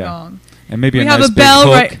with the gong. And maybe we a have nice a bell,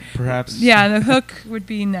 big hook, right? Perhaps. Yeah, the hook would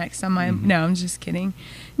be next on my. No, I'm just kidding.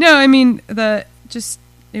 No, I mean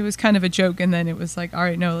it was kind of a joke, and then it was like, all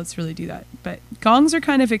right, no, let's really do that. But gongs are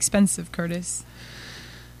kind of expensive, Curtis.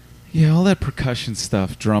 Yeah, all that percussion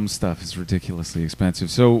stuff, drum stuff is ridiculously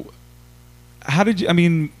expensive. So, how did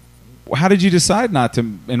you decide not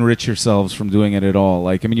to enrich yourselves from doing it at all?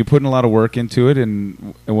 Like, I mean, you're putting a lot of work into it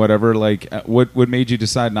and whatever. Like, what made you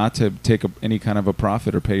decide not to take any kind of a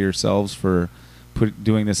profit or pay yourselves for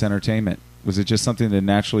doing this entertainment? Was it just something that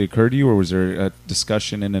naturally occurred to you, or was there a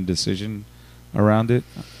discussion and a decision around it?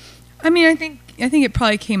 I mean, I think it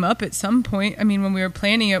probably came up at some point. I mean, when we were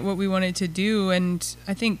planning it, what we wanted to do, and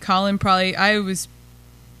I think Colin I was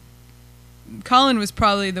Colin was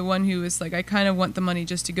probably the one who was like, I kind of want the money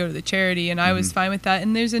just to go to the charity, and I was fine with that.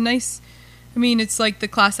 And there's a nice, I mean, it's like the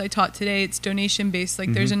class I taught today, it's donation based.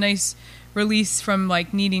 Like there's a nice release from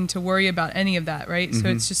like needing to worry about any of that, right? So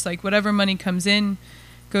it's just like whatever money comes in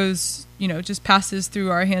goes, you know, just passes through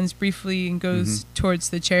our hands briefly and goes towards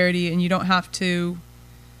the charity, and you don't have to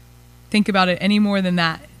think about it any more than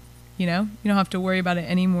that. You know, you don't have to worry about it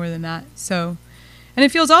any more than that. So, and it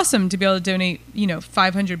feels awesome to be able to donate, you know,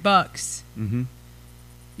 $500.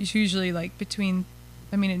 It's usually like between,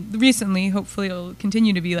 I mean, recently, hopefully it'll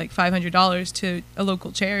continue to be like $500 to a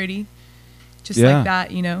local charity. Just like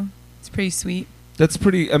that, you know, it's pretty sweet. That's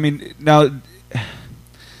pretty, I mean, now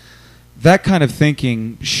that kind of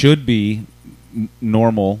thinking should be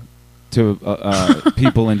normal to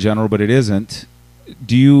people in general, but it isn't.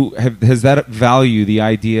 Has that value, the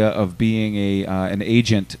idea of being an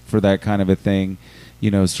agent for that kind of a thing, you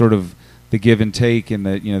know, sort of the give and take and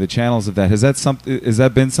the, you know, the channels of that, has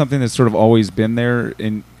that been something that's sort of always been there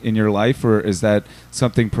in your life, or is that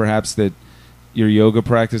something perhaps that your yoga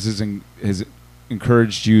practices has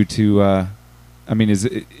encouraged you to? I mean,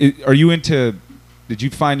 are you into? Did you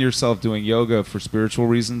find yourself doing yoga for spiritual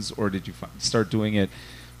reasons, or did you start doing it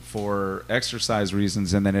for exercise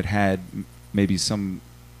reasons, and then it had maybe some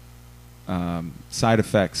side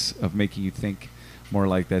effects of making you think more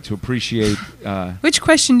like that, to appreciate? Which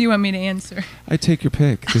question do you want me to answer? I take your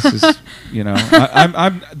pick. This is, you know,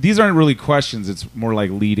 these aren't really questions. It's more like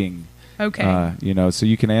leading. Okay. You know, so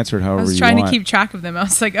you can answer it however you want. I was trying to keep track of them. I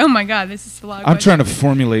was like, oh my God, this is a lot of questions. I'm trying to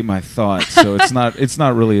formulate my thoughts, so it's not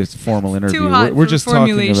really a formal interview. Too hot we're for just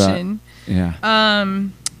formulation. Talking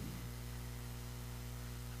about,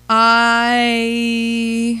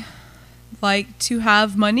 I like to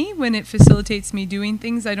have money when it facilitates me doing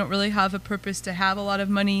things. I don't really have a purpose to have a lot of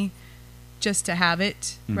money just to have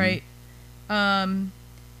it, right? I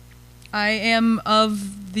am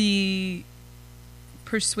of the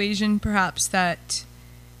persuasion perhaps that,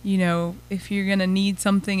 you know, if you're going to need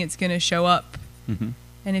something, it's going to show up. And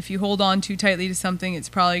if you hold on too tightly to something, it's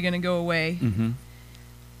probably going to go away.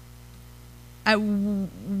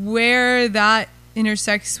 Where that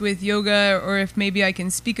intersects with yoga, or if maybe I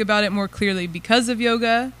can speak about it more clearly because of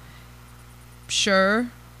yoga, sure,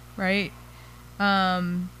 right?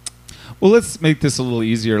 Well, let's make this a little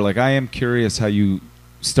easier. Like, I am curious how you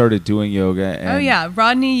started doing yoga. And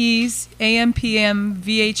Rodney Yee's AM/PM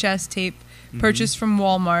VHS tape, purchased from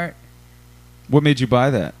Walmart. What made you buy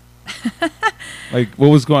that? Like, what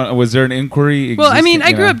was going on? Was there an inquiry? Well, I mean,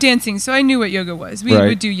 I grew up dancing, so I knew what yoga was. We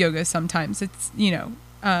would do yoga sometimes. It's, you know,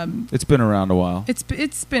 it's been around a while.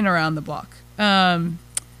 It's been around the block.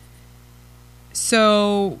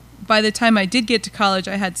 So by the time I did get to college,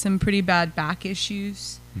 I had some pretty bad back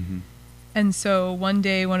issues. And so one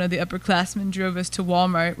day, one of the upperclassmen drove us to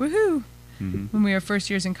Walmart, woohoo, when we were first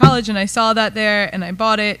years in college, and I saw that there, and I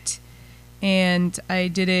bought it, and I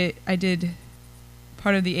did it. I did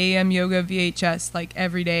part of the AM yoga VHS like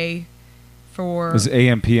every day for. Does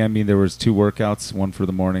AM/PM mean there was 2 workouts, one for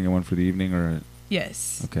the morning and one for the evening, or?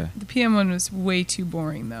 Yes. Okay. The PM one was way too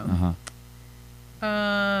boring, though.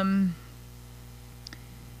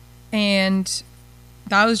 And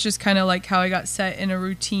that was just kind of like how I got set in a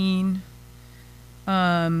routine.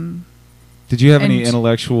 Did you have any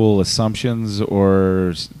intellectual assumptions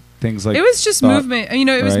or things like? It was just movement. You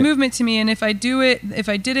know, it was right? movement to me. And if I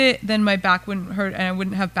did it, then my back wouldn't hurt and I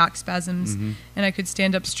wouldn't have back spasms, and I could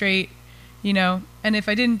stand up straight. You know, and if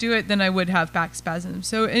I didn't do it, then I would have back spasms.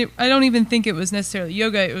 So I don't even think it was necessarily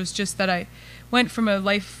yoga. It was just that I went from a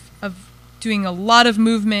life of doing a lot of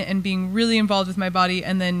movement and being really involved with my body,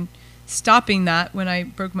 and then stopping that when I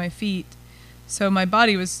broke my feet. So my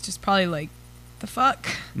body was just probably like, the fuck?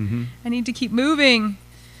 I need to keep moving.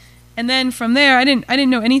 And then from there, I didn't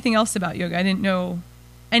know anything else about yoga. I didn't know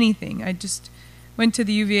anything. I just went to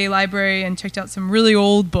the UVA library and checked out some really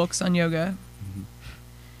old books on yoga.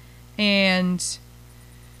 And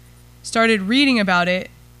started reading about it,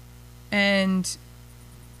 and,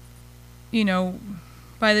 you know,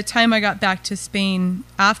 by the time I got back to Spain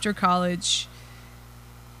after college,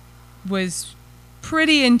 was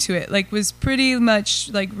pretty into it, like was pretty much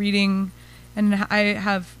like reading, and I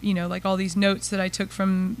have, you know, like all these notes that I took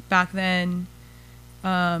from back then.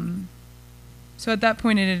 So at that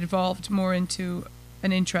point it had evolved more into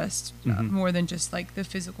an interest, more than just like the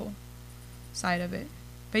physical side of it.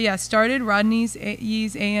 But yeah, started Rodney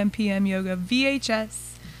Yee's AM/PM yoga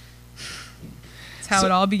VHS. That's how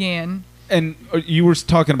it all began. And you were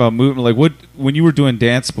talking about movement. Like, when you were doing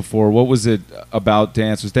dance before, what was it about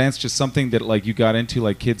dance? Was dance just something that like you got into,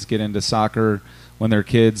 like kids get into soccer when they're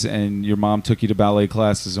kids, and your mom took you to ballet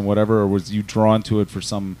classes and whatever, or was you drawn to it for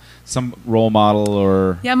some role model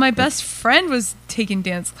or? Yeah, my best friend was taking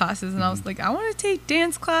dance classes, and I was Mm-hmm. like, I want to take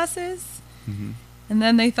dance classes. Mhm. And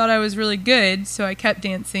then they thought I was really good, so I kept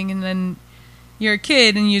dancing. And then you're a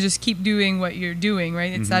kid, and you just keep doing what you're doing,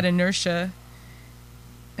 right? It's Mhm. that inertia.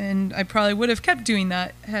 And I probably would have kept doing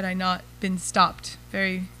that had I not been stopped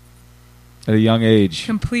very At a young age,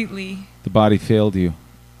 completely. the body failed you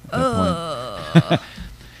at that point.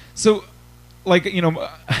 So, like,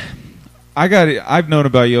 I've known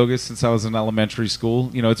about yoga since I was in elementary school.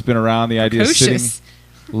 It's been around, the idea of Precocious.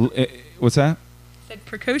 sitting. What's that? Said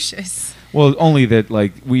precocious. Well, only that,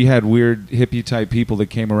 like, we had weird hippie type people that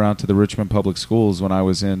came around to the Richmond Public Schools when I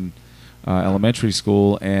was in elementary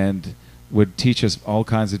school and would teach us all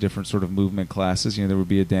kinds of different sort of movement classes. There would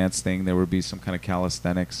be a dance thing, there would be some kind of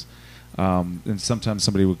calisthenics, and sometimes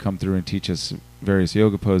somebody would come through and teach us various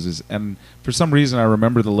yoga poses. And for some reason, I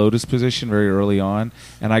remember the lotus position very early on,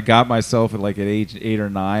 and I got myself at age 8 or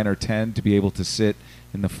 9 or 10 to be able to sit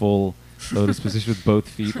in the full lotus position with both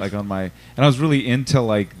feet and I was really into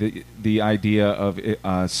like the idea of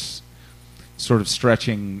sort of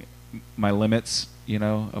stretching my limits,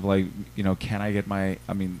 of can I get my,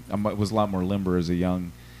 I was a lot more limber as a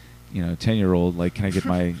young 10-year-old, like, can I get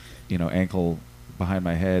my ankle behind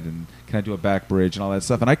my head, and can I do a back bridge and all that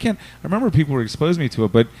stuff. And I remember people were exposing me to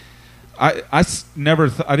it, but I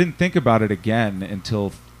didn't think about it again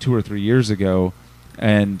until 2 or 3 years ago.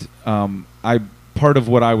 And part of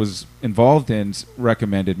what I was involved in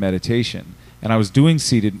recommended meditation, and I was doing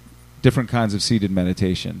different kinds of seated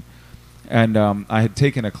meditation. And I had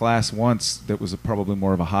taken a class once that was probably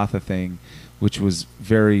more of a hatha thing, which was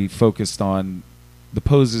very focused on the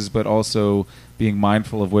poses, but also being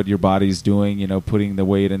mindful of what your body's doing. Putting the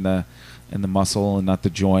weight in the muscle and not the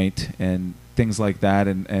joint, and things like that.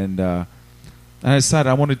 And I decided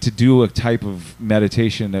I wanted to do a type of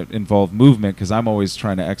meditation that involved movement, because I'm always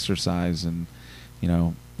trying to exercise and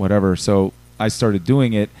whatever. So I started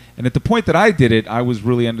doing it, and at the point that I did it, I was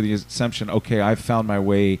really under the assumption, okay, I've found my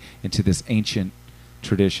way into this ancient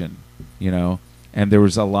tradition, and there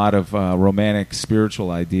was a lot of romantic spiritual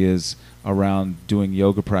ideas around doing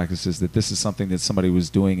yoga practices, that this is something that somebody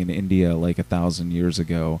was doing in India like 1,000 years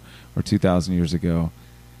ago or 2,000 years ago.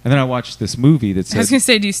 And then I watched this movie that said, I was going to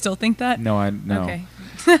say, do you still think that? no. Okay.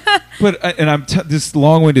 But this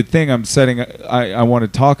long-winded thing I want to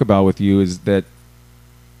talk about with you is that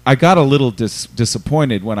I got a little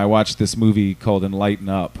disappointed when I watched this movie called Enlighten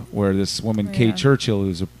Up, where this woman, Kate Churchill,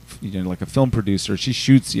 who's like a film producer, she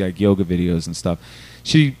shoots like yoga videos and stuff.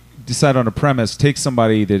 She decided on a premise: take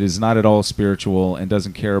somebody that is not at all spiritual and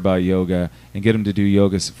doesn't care about yoga, and get them to do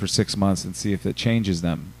yoga for 6 months and see if it changes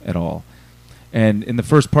them at all. And in the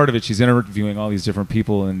first part of it, she's interviewing all these different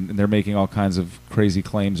people, and they're making all kinds of crazy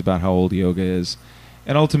claims about how old yoga is.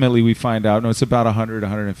 And ultimately, we find out, no, it's about 100,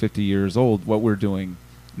 150 years old, what we're doing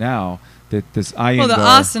now. That this Iyengar... Well, the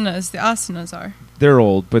asanas are. They're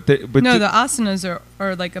old, but the asanas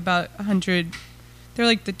are like about 100. They're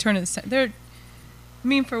like the turn of the century.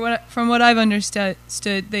 From what I've understood,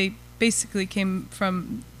 they basically came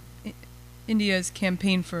from India's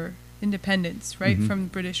campaign for independence, right, Mm-hmm. from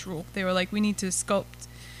British rule. They were like, we need to sculpt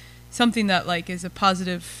something that like is a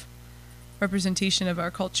positive representation of our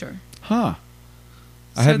culture. Huh.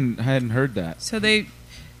 I hadn't heard that. So there's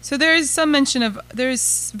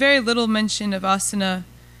very little mention of asana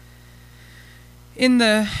in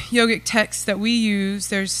the yogic texts that we use.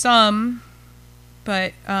 There's some,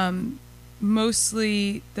 but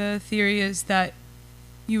mostly the theory is that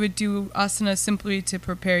you would do asana simply to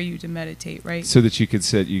prepare you to meditate, right? So that you could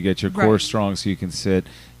sit, you get your core Right. strong so you can sit,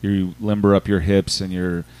 you limber up your hips and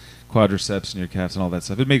your quadriceps and your calves and all that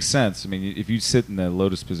stuff. It makes sense. I mean, if you sit in the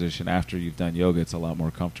lotus position after you've done yoga, it's a lot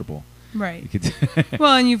more comfortable. Right. You could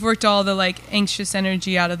Well, and you've worked all the like anxious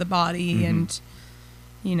energy out of the body, Mhm. and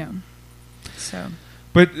so.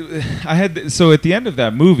 But so at the end of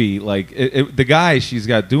that movie, like the guy she's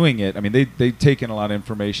got doing it, I mean, they've taken a lot of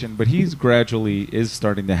information, but he's gradually is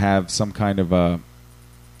starting to have some kind of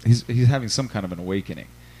he's having some kind of an awakening,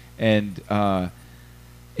 and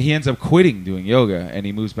he ends up quitting doing yoga, and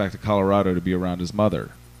he moves back to Colorado to be around his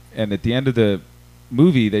mother. And at the end of the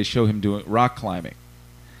movie, they show him doing rock climbing,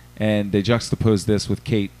 and they juxtapose this with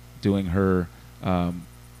Kate doing her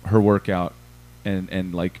workout,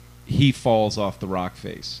 and like. He falls off the rock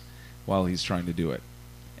face while he's trying to do it,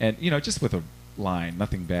 and just with a line,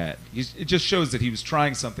 nothing bad. It just shows that he was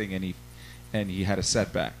trying something and he had a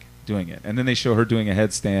setback doing it. And then they show her doing a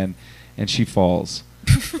headstand, and she falls.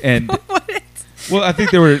 And What? well, I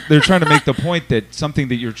think they're trying to make the point that something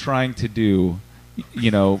that you're trying to do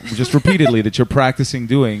just repeatedly that you're practicing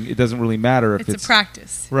doing, it doesn't really matter if It's a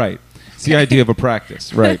practice. Right. It's the idea of a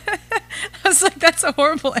practice, right? I was like, that's a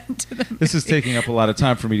horrible end to the movie. This is taking up a lot of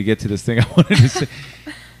time for me to get to this thing I wanted to say.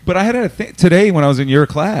 But I had a today when I was in your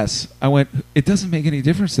class, I went, it doesn't make any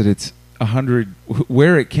difference that it's 100,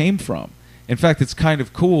 where it came from. In fact, it's kind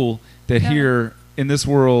of cool that here in this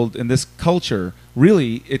world, in this culture,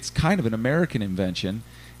 really, it's kind of an American invention.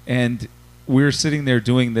 And we're sitting there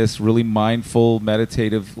doing this really mindful,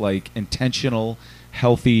 meditative, like intentional,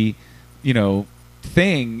 healthy,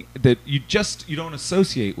 thing that you don't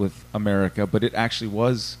associate with America, but it actually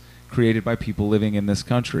was created by people living in this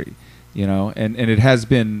country, and it has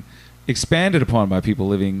been expanded upon by people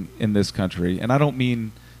living in this country. And I don't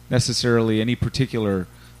mean necessarily any particular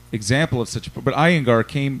example of such, but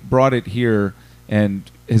Iyengar brought it here and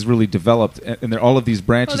has really developed, and all of these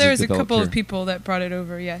branches. Well, there was a couple here. of people that brought it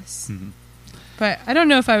over, yes. Mm-hmm. But I don't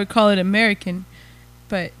know if I would call it American,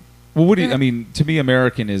 but... Well, what do you, I mean, to me,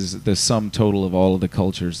 American is the sum total of all of the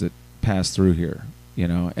cultures that pass through here,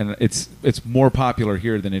 and it's more popular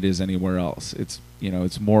here than it is anywhere else. It's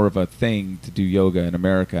more of a thing to do yoga in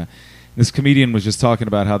America. This comedian was just talking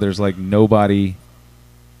about how there's like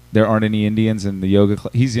there aren't any Indians in the yoga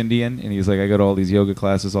he's Indian, and he's like, I go to all these yoga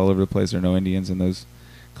classes all over the place. There are no Indians in those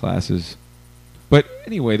classes. But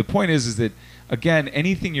anyway, the point is that, again,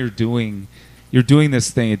 anything you're doing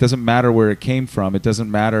this thing. It doesn't matter where it came from. It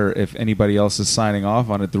doesn't matter if anybody else is signing off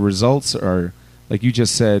on it. The results are, like you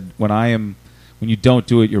just said, when you don't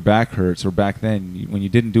do it, your back hurts, or back then, when you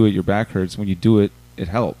didn't do it, your back hurts. When you do it, it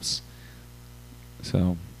helps.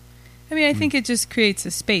 So... I mean, I think it just creates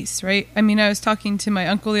a space, right? I mean, I was talking to my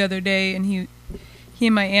uncle the other day, and he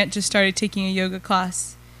and my aunt just started taking a yoga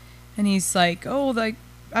class, and he's like, I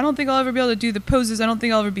don't think I'll ever be able to do the poses. I don't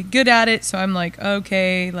think I'll ever be good at it. So I'm like,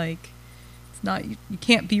 okay, like, it's not, you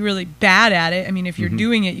can't be really bad at it. I mean, if you're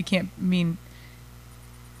doing it, you can't,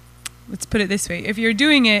 let's put it this way. If you're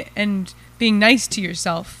doing it and being nice to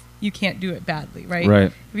yourself, you can't do it badly, right?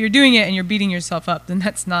 Right. If you're doing it and you're beating yourself up, then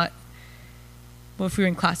that's not, well, if we were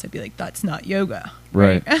in class, I'd be like, that's not yoga.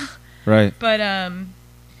 Right. Right. But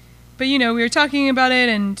we were talking about it,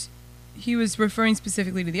 and he was referring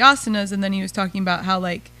specifically to the asanas, and then he was talking about how,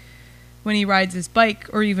 like, when he rides his bike,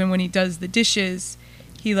 or even when he does the dishes,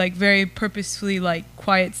 he, like, very purposefully, like,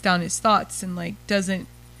 quiets down his thoughts and, like, doesn't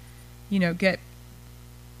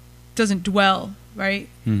dwell, right?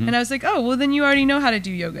 Mm-hmm. And I was like, oh, well, then you already know how to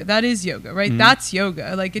do yoga. That is yoga, right? Mm-hmm. That's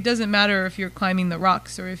yoga. Like, it doesn't matter if you're climbing the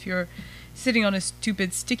rocks, or if you're sitting on a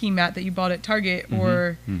stupid sticky mat that you bought at Target,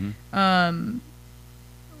 or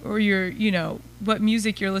you're, what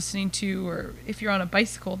music you're listening to, or if you're on a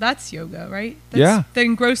bicycle. That's yoga, right? That's the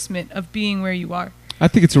engrossment of being where you are. I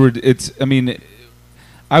think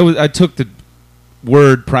I took the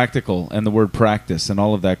word practical and the word practice and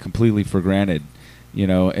all of that completely for granted,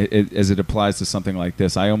 as it applies to something like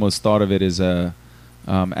this. I almost thought of it as a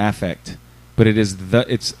affect, but it's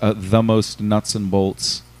the most nuts and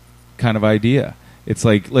bolts kind of idea. It's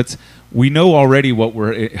like, we know already what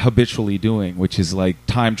we're habitually doing, which is like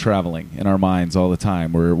time traveling in our minds all the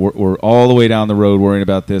time. We're all the way down the road worrying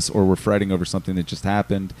about this, or we're fretting over something that just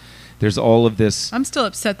happened. There's all of this. I'm still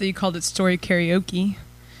upset that you called it story karaoke.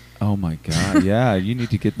 Oh my God! Yeah, you need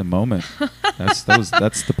to get in the moment. That's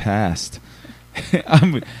the past.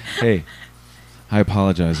 Hey, I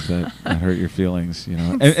apologize if that hurt your feelings.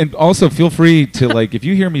 And also feel free to, like, if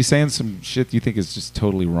you hear me saying some shit you think is just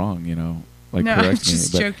totally wrong, like, no, correct I'm me.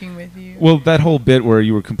 just joking with you. Well, that whole bit where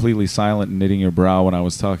you were completely silent and knitting your brow when I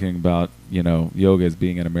was talking about yoga as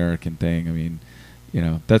being an American thing. I mean,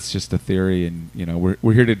 that's just a theory, and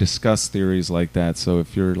we're here to discuss theories like that. So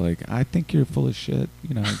if you're like, I think you're full of shit,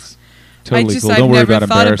 it's totally cool. Don't worry about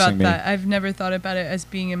embarrassing me. I've never thought about it as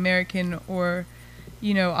being American, or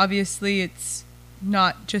obviously it's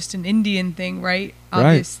not just an Indian thing, right?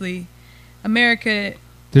 Obviously, America.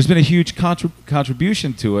 There's been a huge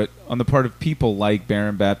contribution to it on the part of people like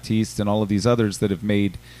Baron Baptiste and all of these others that have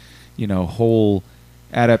made, whole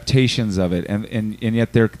adaptations of it, and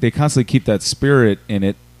yet they constantly keep that spirit in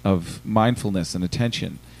it of mindfulness and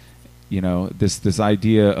attention. This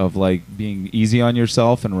idea of, like, being easy on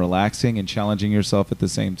yourself and relaxing and challenging yourself at the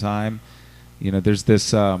same time. There's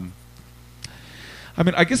this. I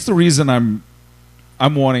guess the reason I'm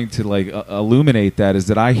wanting to, like, illuminate that is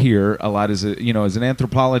that I hear a lot as an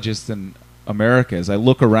anthropologist in America, as I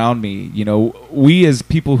look around me, we as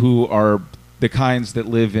people who are the kinds that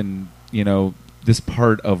live in, this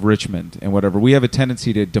part of Richmond and whatever, we have a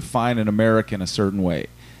tendency to define an American a certain way,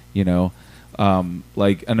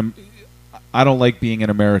 I don't like being an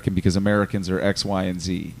American because Americans are X, Y, and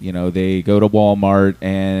Z. You know, they go to Walmart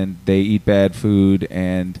and they eat bad food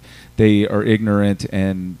and they are ignorant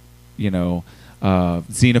and,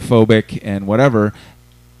 xenophobic and whatever.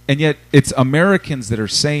 And yet it's Americans that are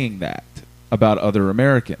saying that about other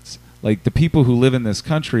Americans. Like the people who live in this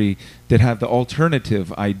country that have the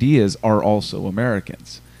alternative ideas are also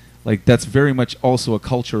Americans. Like that's very much also a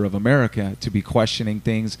culture of America, to be questioning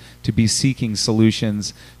things, to be seeking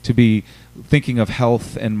solutions, to be thinking of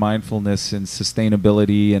health and mindfulness and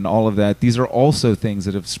sustainability and all of that. These are also things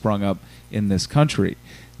that have sprung up in this country.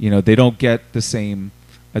 They don't get the same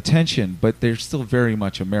attention, but they're still very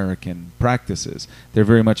much American practices. They're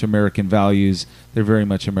very much American values. They're very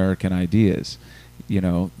much American ideas,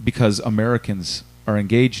 because Americans are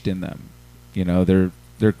engaged in them.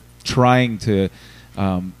 They're trying to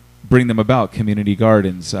bring them about. Community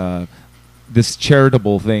gardens, this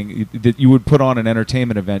charitable thing that you would put on an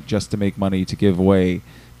entertainment event just to make money to give away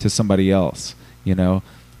to somebody else.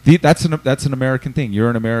 That's an American thing. You're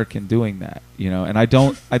an American doing that. And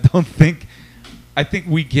I think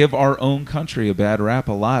we give our own country a bad rap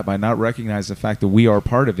a lot by not recognizing the fact that we are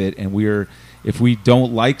part of it, and if we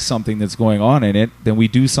don't like something that's going on in it, then we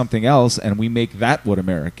do something else and we make that what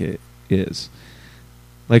America is.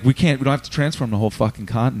 Like we don't have to transform the whole fucking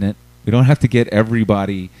continent. We don't have to get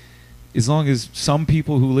everybody, as long as some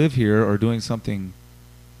people who live here are doing something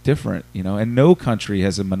different, and no country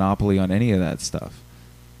has a monopoly on any of that stuff,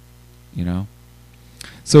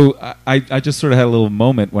 So I just sort of had a little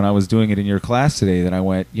moment when I was doing it in your class today that I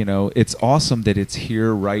went, it's awesome that it's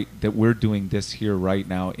here that we're doing this here right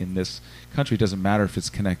now in this country. It doesn't matter if it's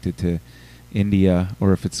connected to India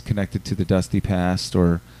or if it's connected to the dusty past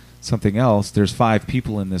or something else. There's 5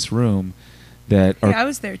 people in this room that are... Yeah, I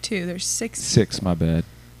was there too. There's 6. 6, my bad.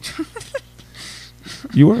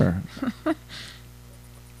 You were.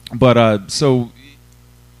 But so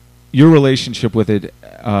your relationship with it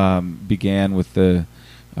began with the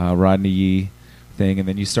Rodney Yee thing, and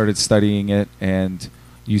then you started studying it, and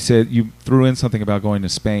you said you threw in something about going to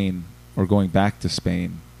Spain or going back to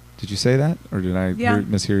Spain. Did you say that, or did I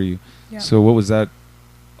mishear you? Yeah. So what was that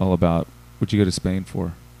all about? What'd you go to Spain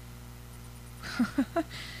for?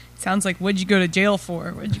 Sounds like, what'd you go to jail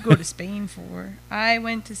for? What'd you go to Spain for? I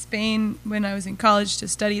went to Spain when I was in college to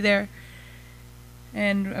study there,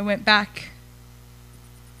 and I went back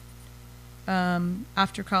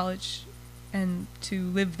after college and to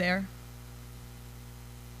live there.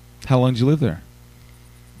 How long did you live there?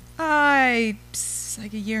 Like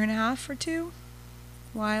a year and a half or 2.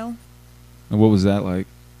 While. And what was that like?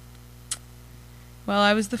 Well,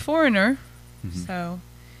 I was the foreigner, so...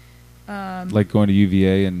 like going to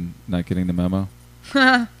UVA and not getting the memo?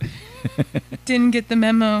 Didn't get the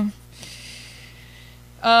memo.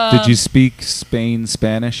 Did you speak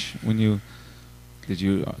Spanish when you... Did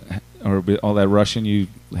you... Or all that Russian you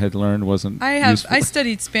had learned wasn't useful? I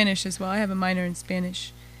studied Spanish as well. I have a minor in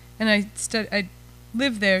Spanish. And I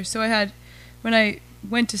lived there, so when I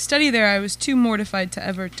went to study there, I was too mortified to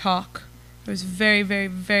ever talk. I was very, very,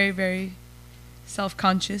 very, very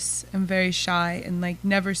self-conscious and very shy and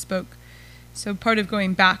never spoke. So part of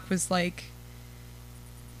going back was a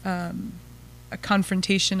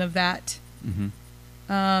confrontation of that.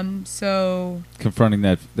 So confronting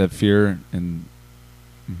that fear and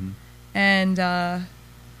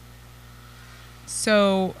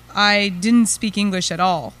so I didn't speak English at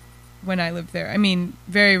all when I lived there. I mean,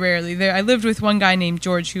 very rarely. I lived with one guy named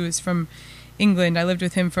George who was from England. I lived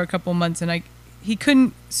with him for a couple months, and he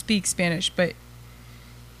couldn't speak Spanish, but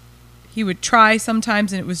he would try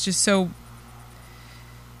sometimes, and it was just so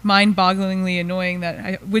mind-bogglingly annoying that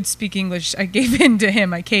I would speak English. I gave in to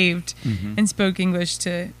him. I caved and spoke English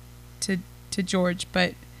to George,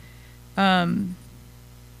 but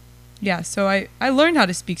yeah, so I learned how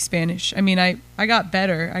to speak Spanish. I mean, I got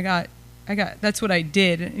better. I got that's what I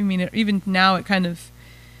did. I mean, even now it kind of,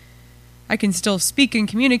 I can still speak and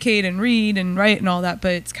communicate and read and write and all that,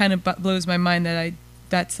 but it's kind of blows my mind that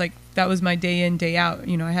that was my day in, day out.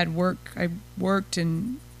 I had work. I worked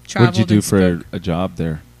and traveled. What did you do for a job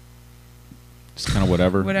there? Just kind of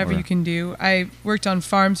whatever? Whatever you can do. I worked on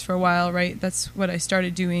farms for a while, right? That's what I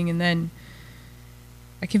started doing, and then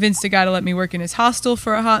I convinced a guy to let me work in his hostel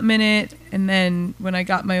for a hot minute, and then when I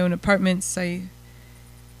got my own apartments, I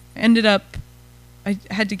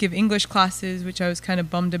had to give English classes, which I was kind of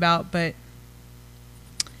bummed about, but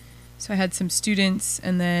so I had some students,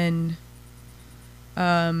 and then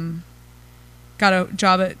got a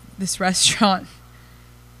job at this restaurant.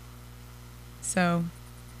 So,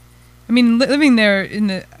 I mean, living there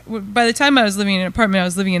by the time I was living in an apartment, I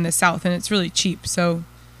was living in the South, and it's really cheap, so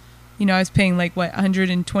You know, I was paying like what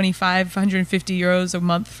 125, 150 euros a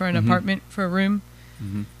month for an apartment for a room.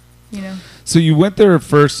 You know. So you went there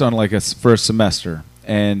first on like first semester,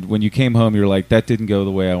 and when you came home, you're like, that didn't go the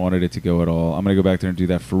way I wanted it to go at all. I'm going to go back there and do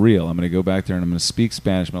that for real. I'm going to go back there and I'm going to speak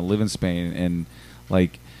Spanish. I'm going to live in Spain, and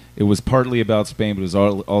like it was partly about Spain, but it was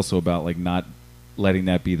also about like not letting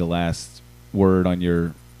that be the last word on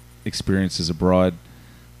your experiences abroad.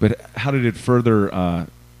 But how did it further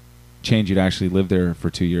change you to actually live there for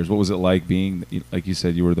 2 years? What was it like being, like you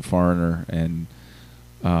said, you were the foreigner, and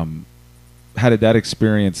how did that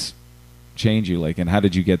experience change you? Like, and how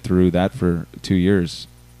did you get through that for 2 years?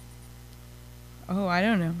 Oh, I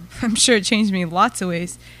don't know. I'm sure it changed me in lots of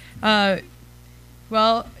ways.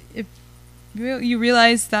 Well, if you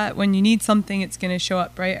realize that when you need something, it's going to show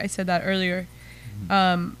up, right? I said that earlier.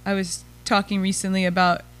 I was talking recently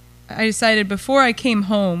about, I decided before I came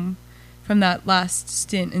home from that last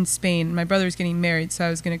stint in Spain, my brother was getting married, so I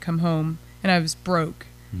was going to come home, and I was broke.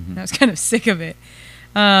 And I was kind of sick of it.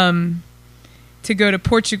 To go to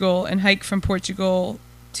Portugal and hike from Portugal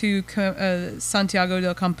to Santiago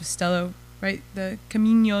del Compostela, right? The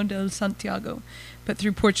Camino del Santiago, but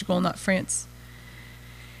through Portugal, not France.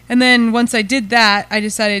 And then once I did that, I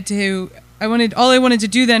decided all I wanted to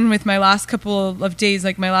do then with my last couple of days,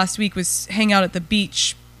 like my last week, was hang out at the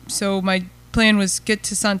beach. So my plan was get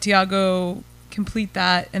to Santiago, complete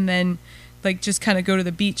that, and then like just kind of go to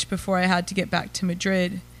the beach before I had to get back to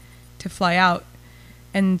Madrid to fly out.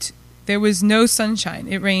 And there was no sunshine.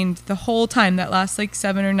 It rained the whole time, that last like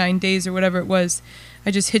 7 or 9 days or whatever it was.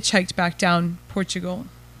 I just hitchhiked back down Portugal.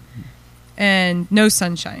 And no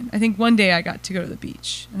sunshine. I think one day I got to go to the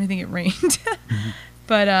beach, and I think it rained.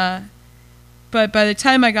 But by the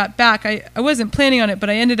time I got back, I wasn't planning on it, but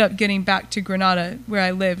I ended up getting back to Granada where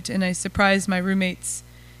I lived, and I surprised my roommates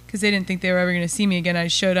because they didn't think they were ever going to see me again. I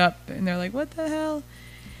showed up, and they're like, what the hell?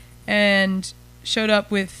 And showed up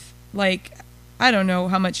with, like, I don't know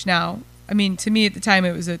how much now. I mean, to me at the time,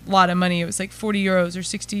 it was a lot of money. It was like 40 euros or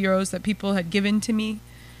 60 euros that people had given to me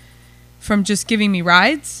from just giving me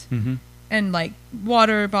rides. And like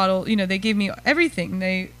water bottle, you know, they gave me everything.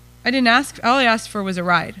 I didn't ask, all I asked for was a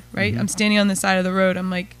ride, right? I'm standing on the side of the road. I'm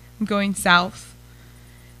like, I'm going south.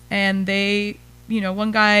 And they, you know,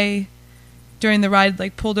 one guy during the ride,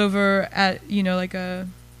 like pulled over at, you know, like a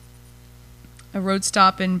road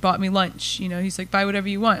stop and bought me lunch. You know, he's like, buy whatever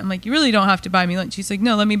you want. I'm like, you really don't have to buy me lunch. He's like,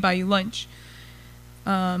 no, let me buy you lunch.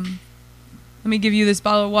 Let me give you this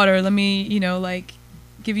bottle of water. Let me, you know, like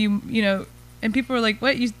give you, you know, and people were like,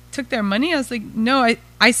 what, you took their money? I was like, no,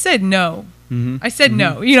 I said no. I said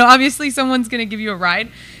no. You know, obviously someone's going to give you a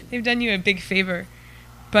ride. They've done you a big favor.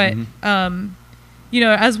 But, you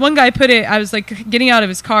know, as one guy put it, I was like getting out of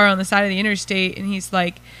his car on the side of the interstate, and he's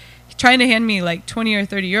like trying to hand me like 20 or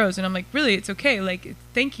 30 euros. And I'm like, really, it's okay. Like,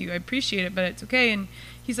 thank you. I appreciate it, but it's okay. And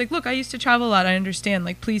he's like, look, I used to travel a lot. I understand.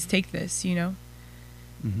 Like, please take this, you know?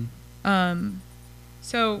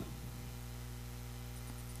 So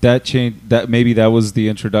that changed, that maybe that was the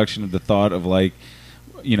introduction of the thought of like,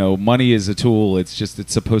 you know, money is a tool. It's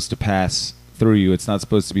supposed to pass through you. It's not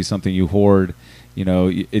supposed to be something you hoard. You know,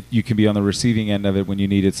 you can be on the receiving end of it when you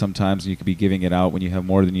need it sometimes, and you can be giving it out when you have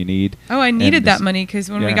more than you need. Oh, I needed that money because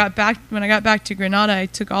when I got back to Granada, I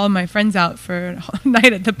took all of my friends out for a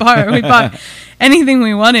night at the bar. We bought anything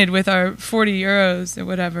we wanted with our 40 euros or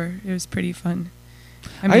whatever. It was pretty fun.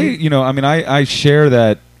 I share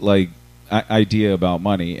that like idea about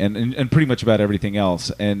money and pretty much about everything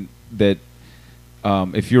else, and that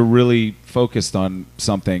if you're really focused on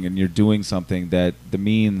something and you're doing something, that the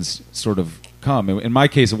means sort of come. In my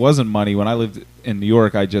case, it wasn't money. When I lived in New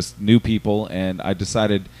York, I just knew people, and I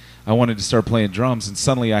decided I wanted to start playing drums, and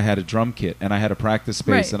suddenly I had a drum kit, and I had a practice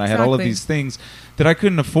space, and I had all of these things that I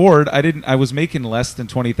couldn't afford. I was making less than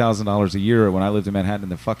 $20,000 a year when I lived in Manhattan in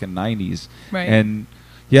the fucking 90s. Right. And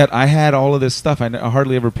yet I had all of this stuff. I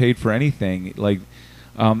hardly ever paid for anything. Like,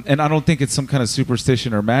 and I don't think it's some kind of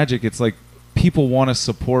superstition or magic. It's like people want to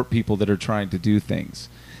support people that are trying to do things,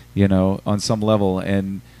 you know, on some level.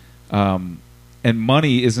 And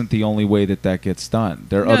money isn't the only way that gets done.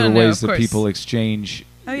 There are other ways that people exchange,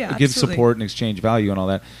 give support and exchange value and all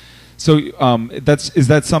that. So is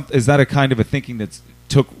that a kind of a thinking that's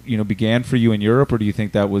began for you in Europe, or do you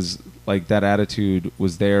think that was like that attitude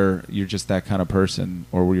was there? You're just that kind of person,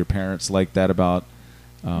 or were your parents like that about?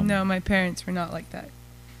 No, my parents were not like that.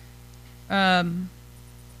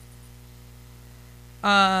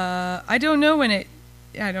 I don't know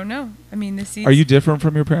I don't know. I mean, Are you different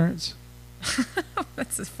from your parents?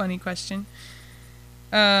 That's a funny question.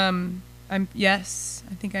 Yes,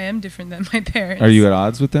 I think I am different than my parents. Are you at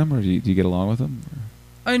odds with them, or do you get along with them?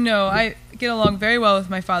 Oh no, get along very well with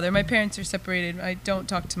my father. My parents are separated. I don't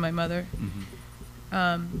talk to my mother.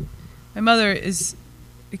 My mother is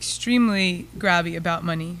extremely grabby about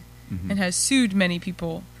money and has sued many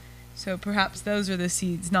people. So perhaps those are the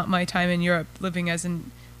seeds, not my time in Europe, living as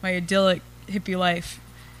in my idyllic hippie life.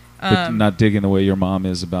 But not digging the way your mom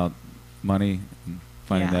is about money, and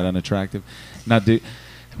finding that unattractive.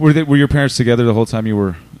 Were your parents together the whole time you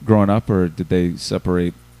were growing up, or did they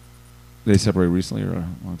separate? They separated recently or a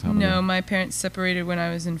long time ago? No, my parents separated when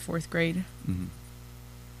I was in 4th grade.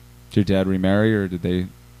 Did your dad remarry, or did they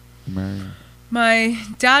remarry? My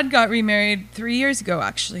dad got remarried 3 years ago,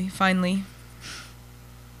 actually, finally.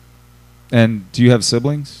 And do you have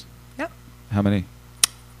siblings? Yep. How many?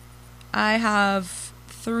 I have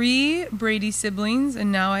 3 Brady siblings,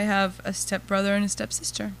 and now I have a stepbrother and a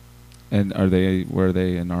stepsister. And where are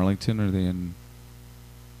they, in Arlington? Are they in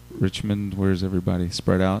Richmond? Where's everybody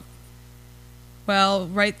spread out? Well,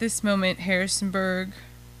 right this moment, Harrisonburg,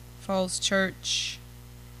 Falls Church,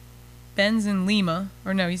 Ben's in Lima.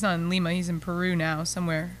 Or no, he's not in Lima. He's in Peru now,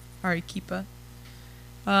 somewhere. Arequipa.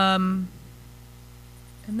 And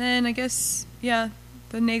then I guess, the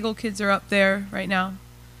Nagel kids are up there right now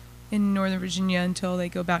in Northern Virginia until they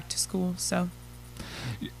go back to school. So,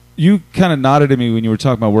 you kind of nodded at me when you were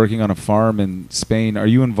talking about working on a farm in Spain. Are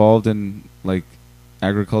you involved in like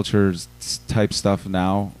agriculture type stuff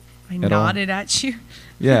now? I nodded at you.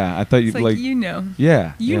 Yeah, I thought you'd like you know.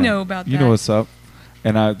 Yeah, you know about that. You know what's up.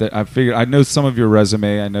 And I figured I know some of your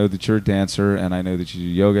resume. I know that you're a dancer, and I know that you do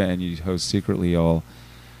yoga and you host Secretly All.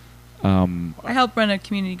 I help run a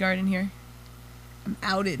community garden here. I'm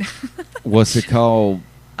outed. What's it called?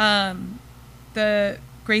 The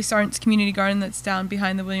Grace Arntz Community Garden that's down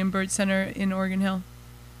behind the William Byrd Center in Oregon Hill.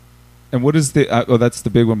 And what is that's the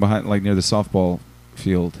big one behind, like near the softball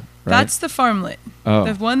field, right? That's the farmlet. Oh.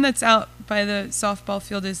 The one that's out by the softball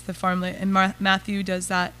field is the farmlet, and Matthew does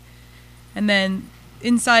that. And then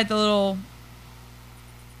inside the little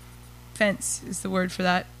fence is the word for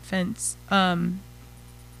that fence.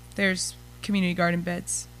 There's community garden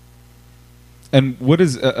beds. And what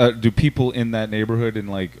is do people in that neighborhood in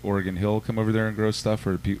like Oregon Hill come over there and grow stuff,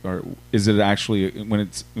 or is it actually when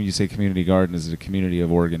you say community garden, is it a community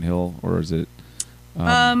of Oregon Hill, or is it?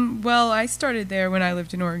 Well, I started there when I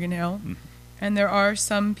lived in Oregon Hill, and there are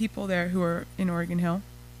some people there who are in Oregon Hill,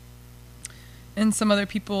 and some other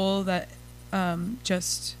people that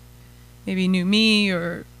just maybe knew me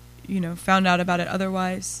or found out about it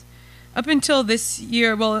otherwise. Up until this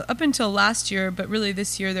year, well, up until last year, but really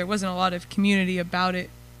this year, there wasn't a lot of community about it.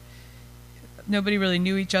 Nobody really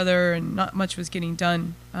knew each other, and not much was getting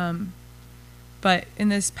done. But in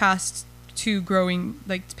this past 2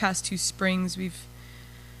 springs, we've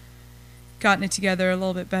gotten it together a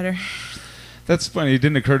little bit better. That's funny. It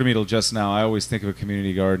didn't occur to me till just now. I always think of a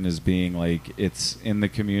community garden as being like it's in the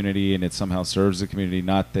community and it somehow serves the community,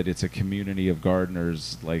 not that it's a community of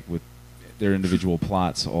gardeners like with their individual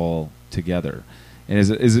plots all together. And is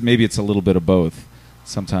it maybe it's a little bit of both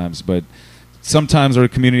sometimes, but sometimes our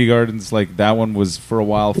community gardens, like that one was for a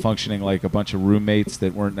while functioning like a bunch of roommates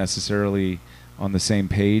that weren't necessarily on the same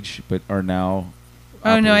page but are now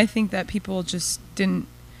no, I think that people just didn't.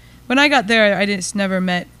 When I got there, I never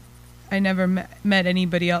met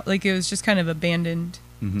anybody else. Like it was just kind of abandoned.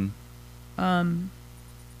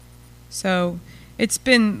 So it's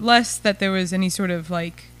been less that there was any sort of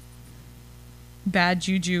like bad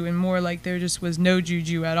juju and more like there just was no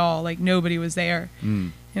juju at all. Like nobody was there.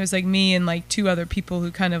 It was like me and like 2 other people who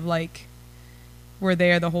kind of like were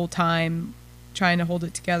there the whole time trying to hold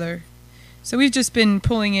it together. So we've just been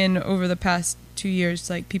pulling in over the past 2 years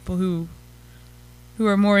like people who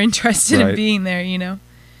are more interested in being there,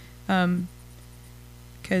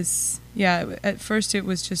 because at first it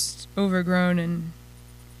was just overgrown and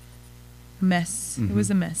a mess. It was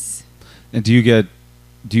a mess. And do you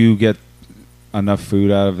get enough food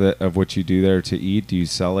out of what you do there to eat? Do you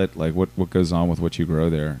sell it? Like what goes on with what you grow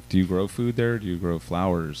there? Do you grow food there? Do you grow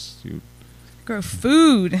flowers? Do you grow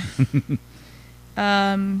food?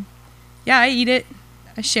 I eat it.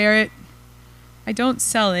 I share it. I don't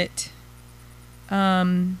sell it.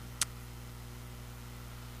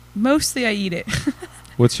 Mostly I eat it.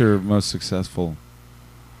 What's your most successful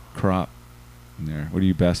crop in there? What are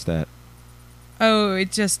you best at? Oh,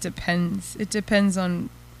 it just depends. It depends on...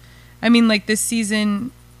 I mean, like this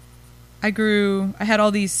season, I had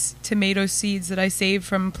all these tomato seeds that I saved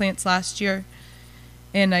from plants last year,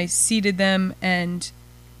 and I seeded them and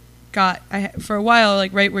for a while,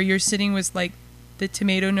 like right where you're sitting was like the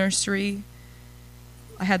tomato nursery.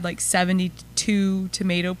 I had like 72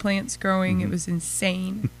 tomato plants growing. It was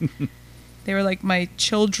insane. They were like my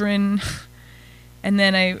children. And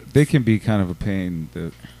then They can be kind of a pain,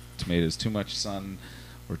 the tomatoes. Too much sun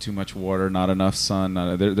or too much water, not enough sun.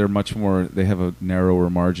 They're much more, they have a narrower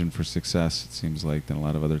margin for success, it seems like, than a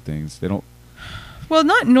lot of other things. They don't... Well,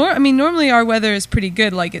 normally our weather is pretty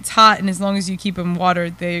good. Like, it's hot, and as long as you keep them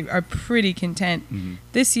watered, they are pretty content. Mm-hmm.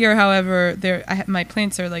 This year, however, my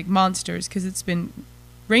plants are like monsters because it's been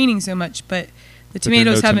raining so much, but the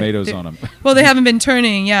tomatoes haven't... tomatoes on them. Well, they haven't been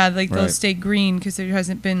turning, they'll Right. stay green because there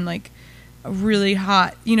hasn't been, like, a really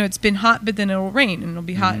hot... it's been hot, but then it'll rain, and it'll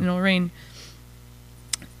be hot, and it'll rain.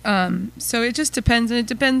 So it just depends, and it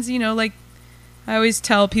depends, like, I always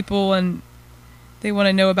tell people when they want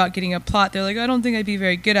to know about getting a plot, they're like, I don't think I'd be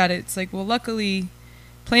very good at it. It's like, well, luckily,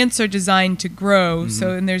 plants are designed to grow,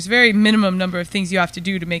 and there's very minimum number of things you have to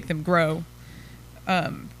do to make them grow.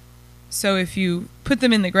 So if you put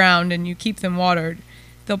them in the ground and you keep them watered,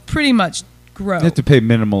 they'll pretty much grow. You have to pay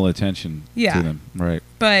minimal attention to Yeah. them, right?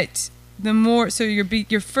 But the more, so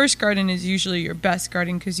your first garden is usually your best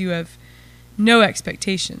garden because you have no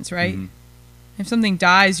expectations, right? Mhm. If something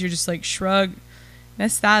dies, you're just like, shrug,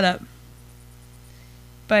 mess that up.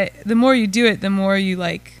 But the more you do it, the more you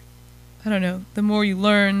like, I don't know, the more you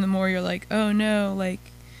learn, the more you're like, oh no, like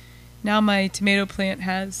now my tomato plant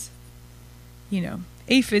has,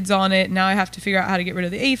 aphids on it. Now I have to figure out how to get rid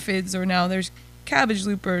of the aphids, or now there's cabbage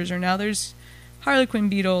loopers, or now there's harlequin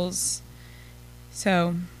beetles.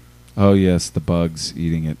 So. Oh yes, the bugs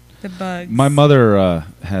eating it. The bugs. My mother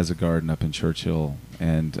has a garden up in Churchill,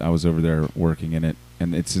 and I was over there working in it,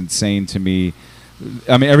 and it's insane to me.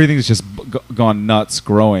 I mean, everything's just gone nuts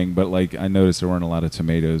growing, but like I noticed there weren't a lot of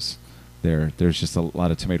tomatoes there. There's just a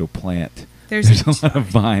lot of tomato plant. There's a lot of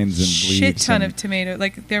vines and leaves. Shit ton of tomato.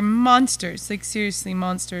 Like, they're monsters. Like, seriously,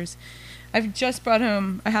 monsters. I've just brought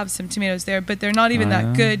home, I have some tomatoes there, but they're not even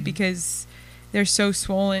that good because they're so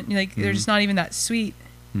swollen. Like, they're just not even that sweet.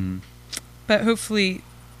 Mm-hmm. But hopefully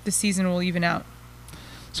the season will even out.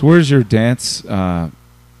 So where's your dance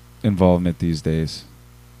involvement these days?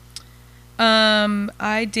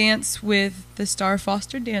 I dance with the Star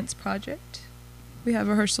Foster Dance Project. We have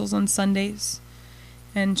rehearsals on Sundays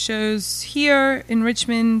and shows here in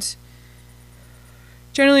Richmond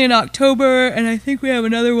generally in October, and I think we have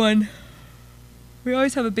another one. We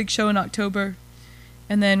always have a big show in October,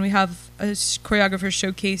 and then we have a choreographer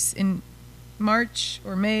showcase in March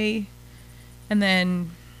or May, and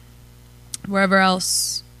then wherever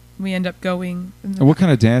else we end up going. And what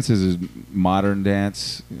kind of dance is it? Modern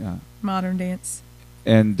dance? Yeah. Modern dance.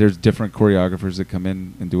 And there's different choreographers that come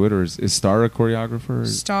in and do it, or is Star a choreographer?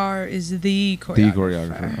 Star is the choreographer. The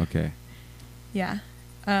choreographer, okay. Yeah.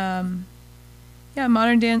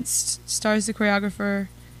 Modern dance, Star's the choreographer.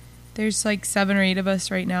 There's like 7 or 8 of us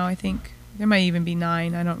right now, I think. There might even be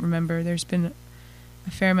 9, I don't remember. There's been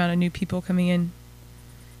a fair amount of new people coming in.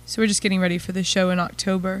 So we're just getting ready for the show in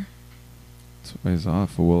October. It's a ways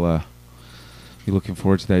off. We'll be looking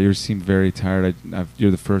forward to that. You seem very tired. You're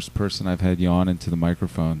the first person I've had yawn into the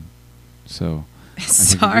microphone. So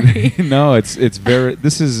sorry. No, it's very.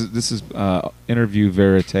 This is interview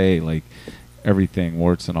verite, like everything,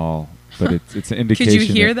 warts and all. But it's an indication. Could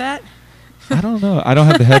you hear that? I don't know. I don't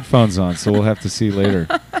have the headphones on, so we'll have to see later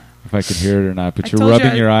if I can hear it or not. But you're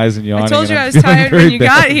rubbing your eyes and yawning. I told you I was tired when you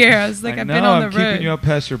got here. I was like, I've been on the road. I'm keeping you up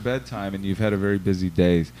past your bedtime, and you've had a very busy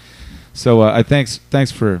day. So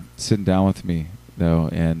thanks for sitting down with me, though,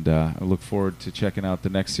 and I look forward to checking out the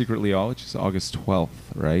next Secretly All, which is August 12th,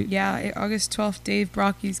 right? Yeah, August 12th, Dave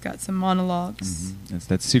Brocky's got some monologues. Mm-hmm.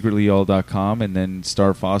 That's secretlyall.com, and then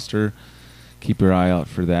Star Foster, keep your eye out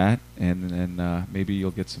for that, and then maybe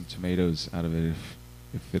you'll get some tomatoes out of it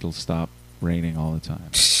if it'll stop raining all the time.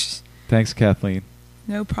 Thanks, Kathleen.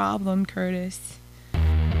 No problem, Curtis.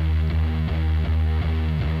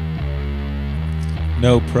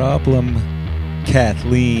 No problem,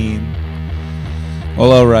 Kathleen.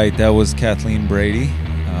 Well, all right, that was Kathleen Brady,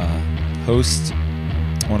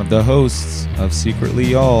 one of the hosts of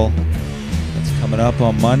Secretly All. That's coming up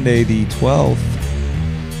on Monday, the 12th,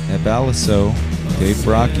 at Balasso. Dave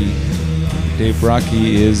Brocky. Dave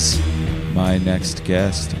Brocky is my next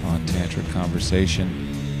guest on Tantric Conversation.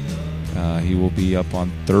 He will be up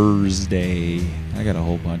on Thursday. I got a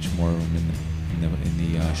whole bunch more of them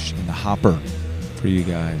in the hopper for you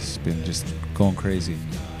guys. Been just going crazy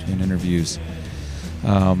doing interviews.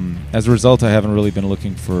 As a result, I haven't really been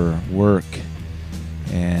looking for work,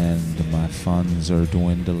 and my funds are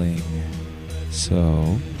dwindling.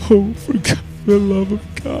 So, for the love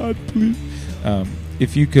of God, please.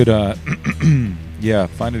 If you could,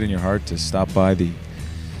 find it in your heart to stop by the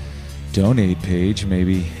donate page.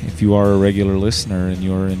 Maybe if you are a regular listener and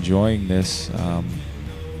you're enjoying this,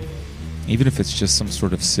 even if it's just some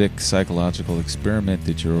sort of sick psychological experiment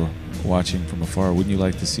that you're watching from afar, wouldn't you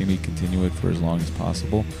like to see me continue it for as long as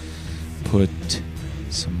possible? Put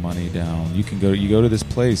some money down. You go to this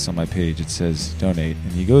place on my page. It says donate,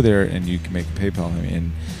 and you go there and you can make a PayPal,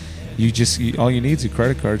 and all you need is a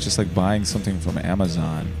credit card. It's just like buying something from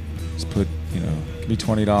Amazon. Just put, give me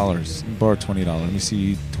 $20. Borrow $20. Let me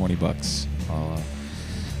see $20.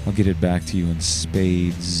 I'll get it back to you in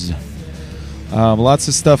spades. Lots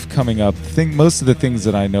of stuff coming up. Most of the things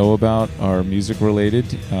that I know about are music related,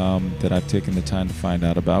 that I've taken the time to find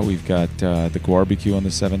out about. We've got the Barbecue on the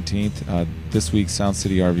 17th. This week, Sound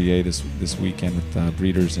City RVA this weekend with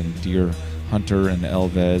Breeders and Deer Hunter and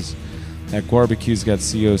Elvez. At Barbecue's got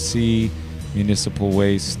COC, Municipal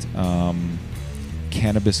Waste,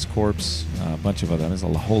 Cannabis Corpse, a bunch of other. There's a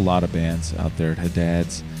whole lot of bands out there at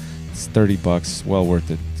Haddad's. It's $30, well worth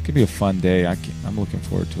it. It's gonna be a fun day. I'm looking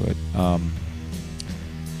forward to it.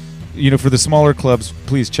 For the smaller clubs,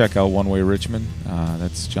 please check out One Way Richmond.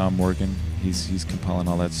 That's John Morgan. He's compiling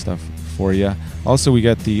all that stuff for you. Also, we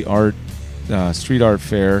got the street art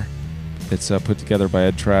fair that's put together by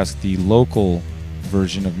Ed Trask. The local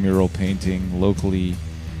version of mural painting,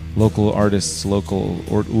 local artists,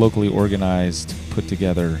 locally organized, put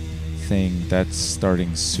together thing that's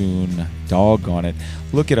starting soon. Doggone it.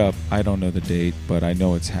 Look it up. I don't know the date, but I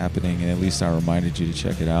know it's happening, and at least I reminded you to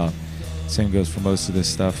check it out. Same goes for most of this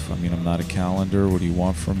stuff. I'm not a calendar. What do you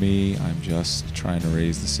want from me? I'm just trying to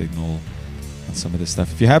raise the signal on some of this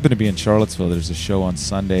stuff. If you happen to be in Charlottesville, there's a show on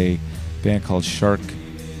Sunday, a band called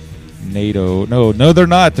Sharknado. No, they're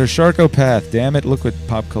not. They're Sharkopath. Damn it. Look what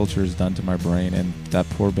pop culture has done to my brain. And that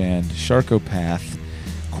poor band, Sharkopath,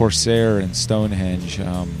 Corsair, and Stonehenge.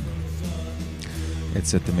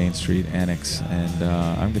 It's at the Main Street Annex, and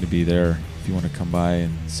I'm going to be there. If you want to come by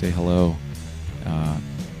and say hello,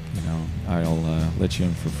 I'll let you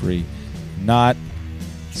in for free. Not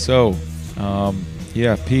so.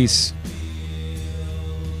 Peace.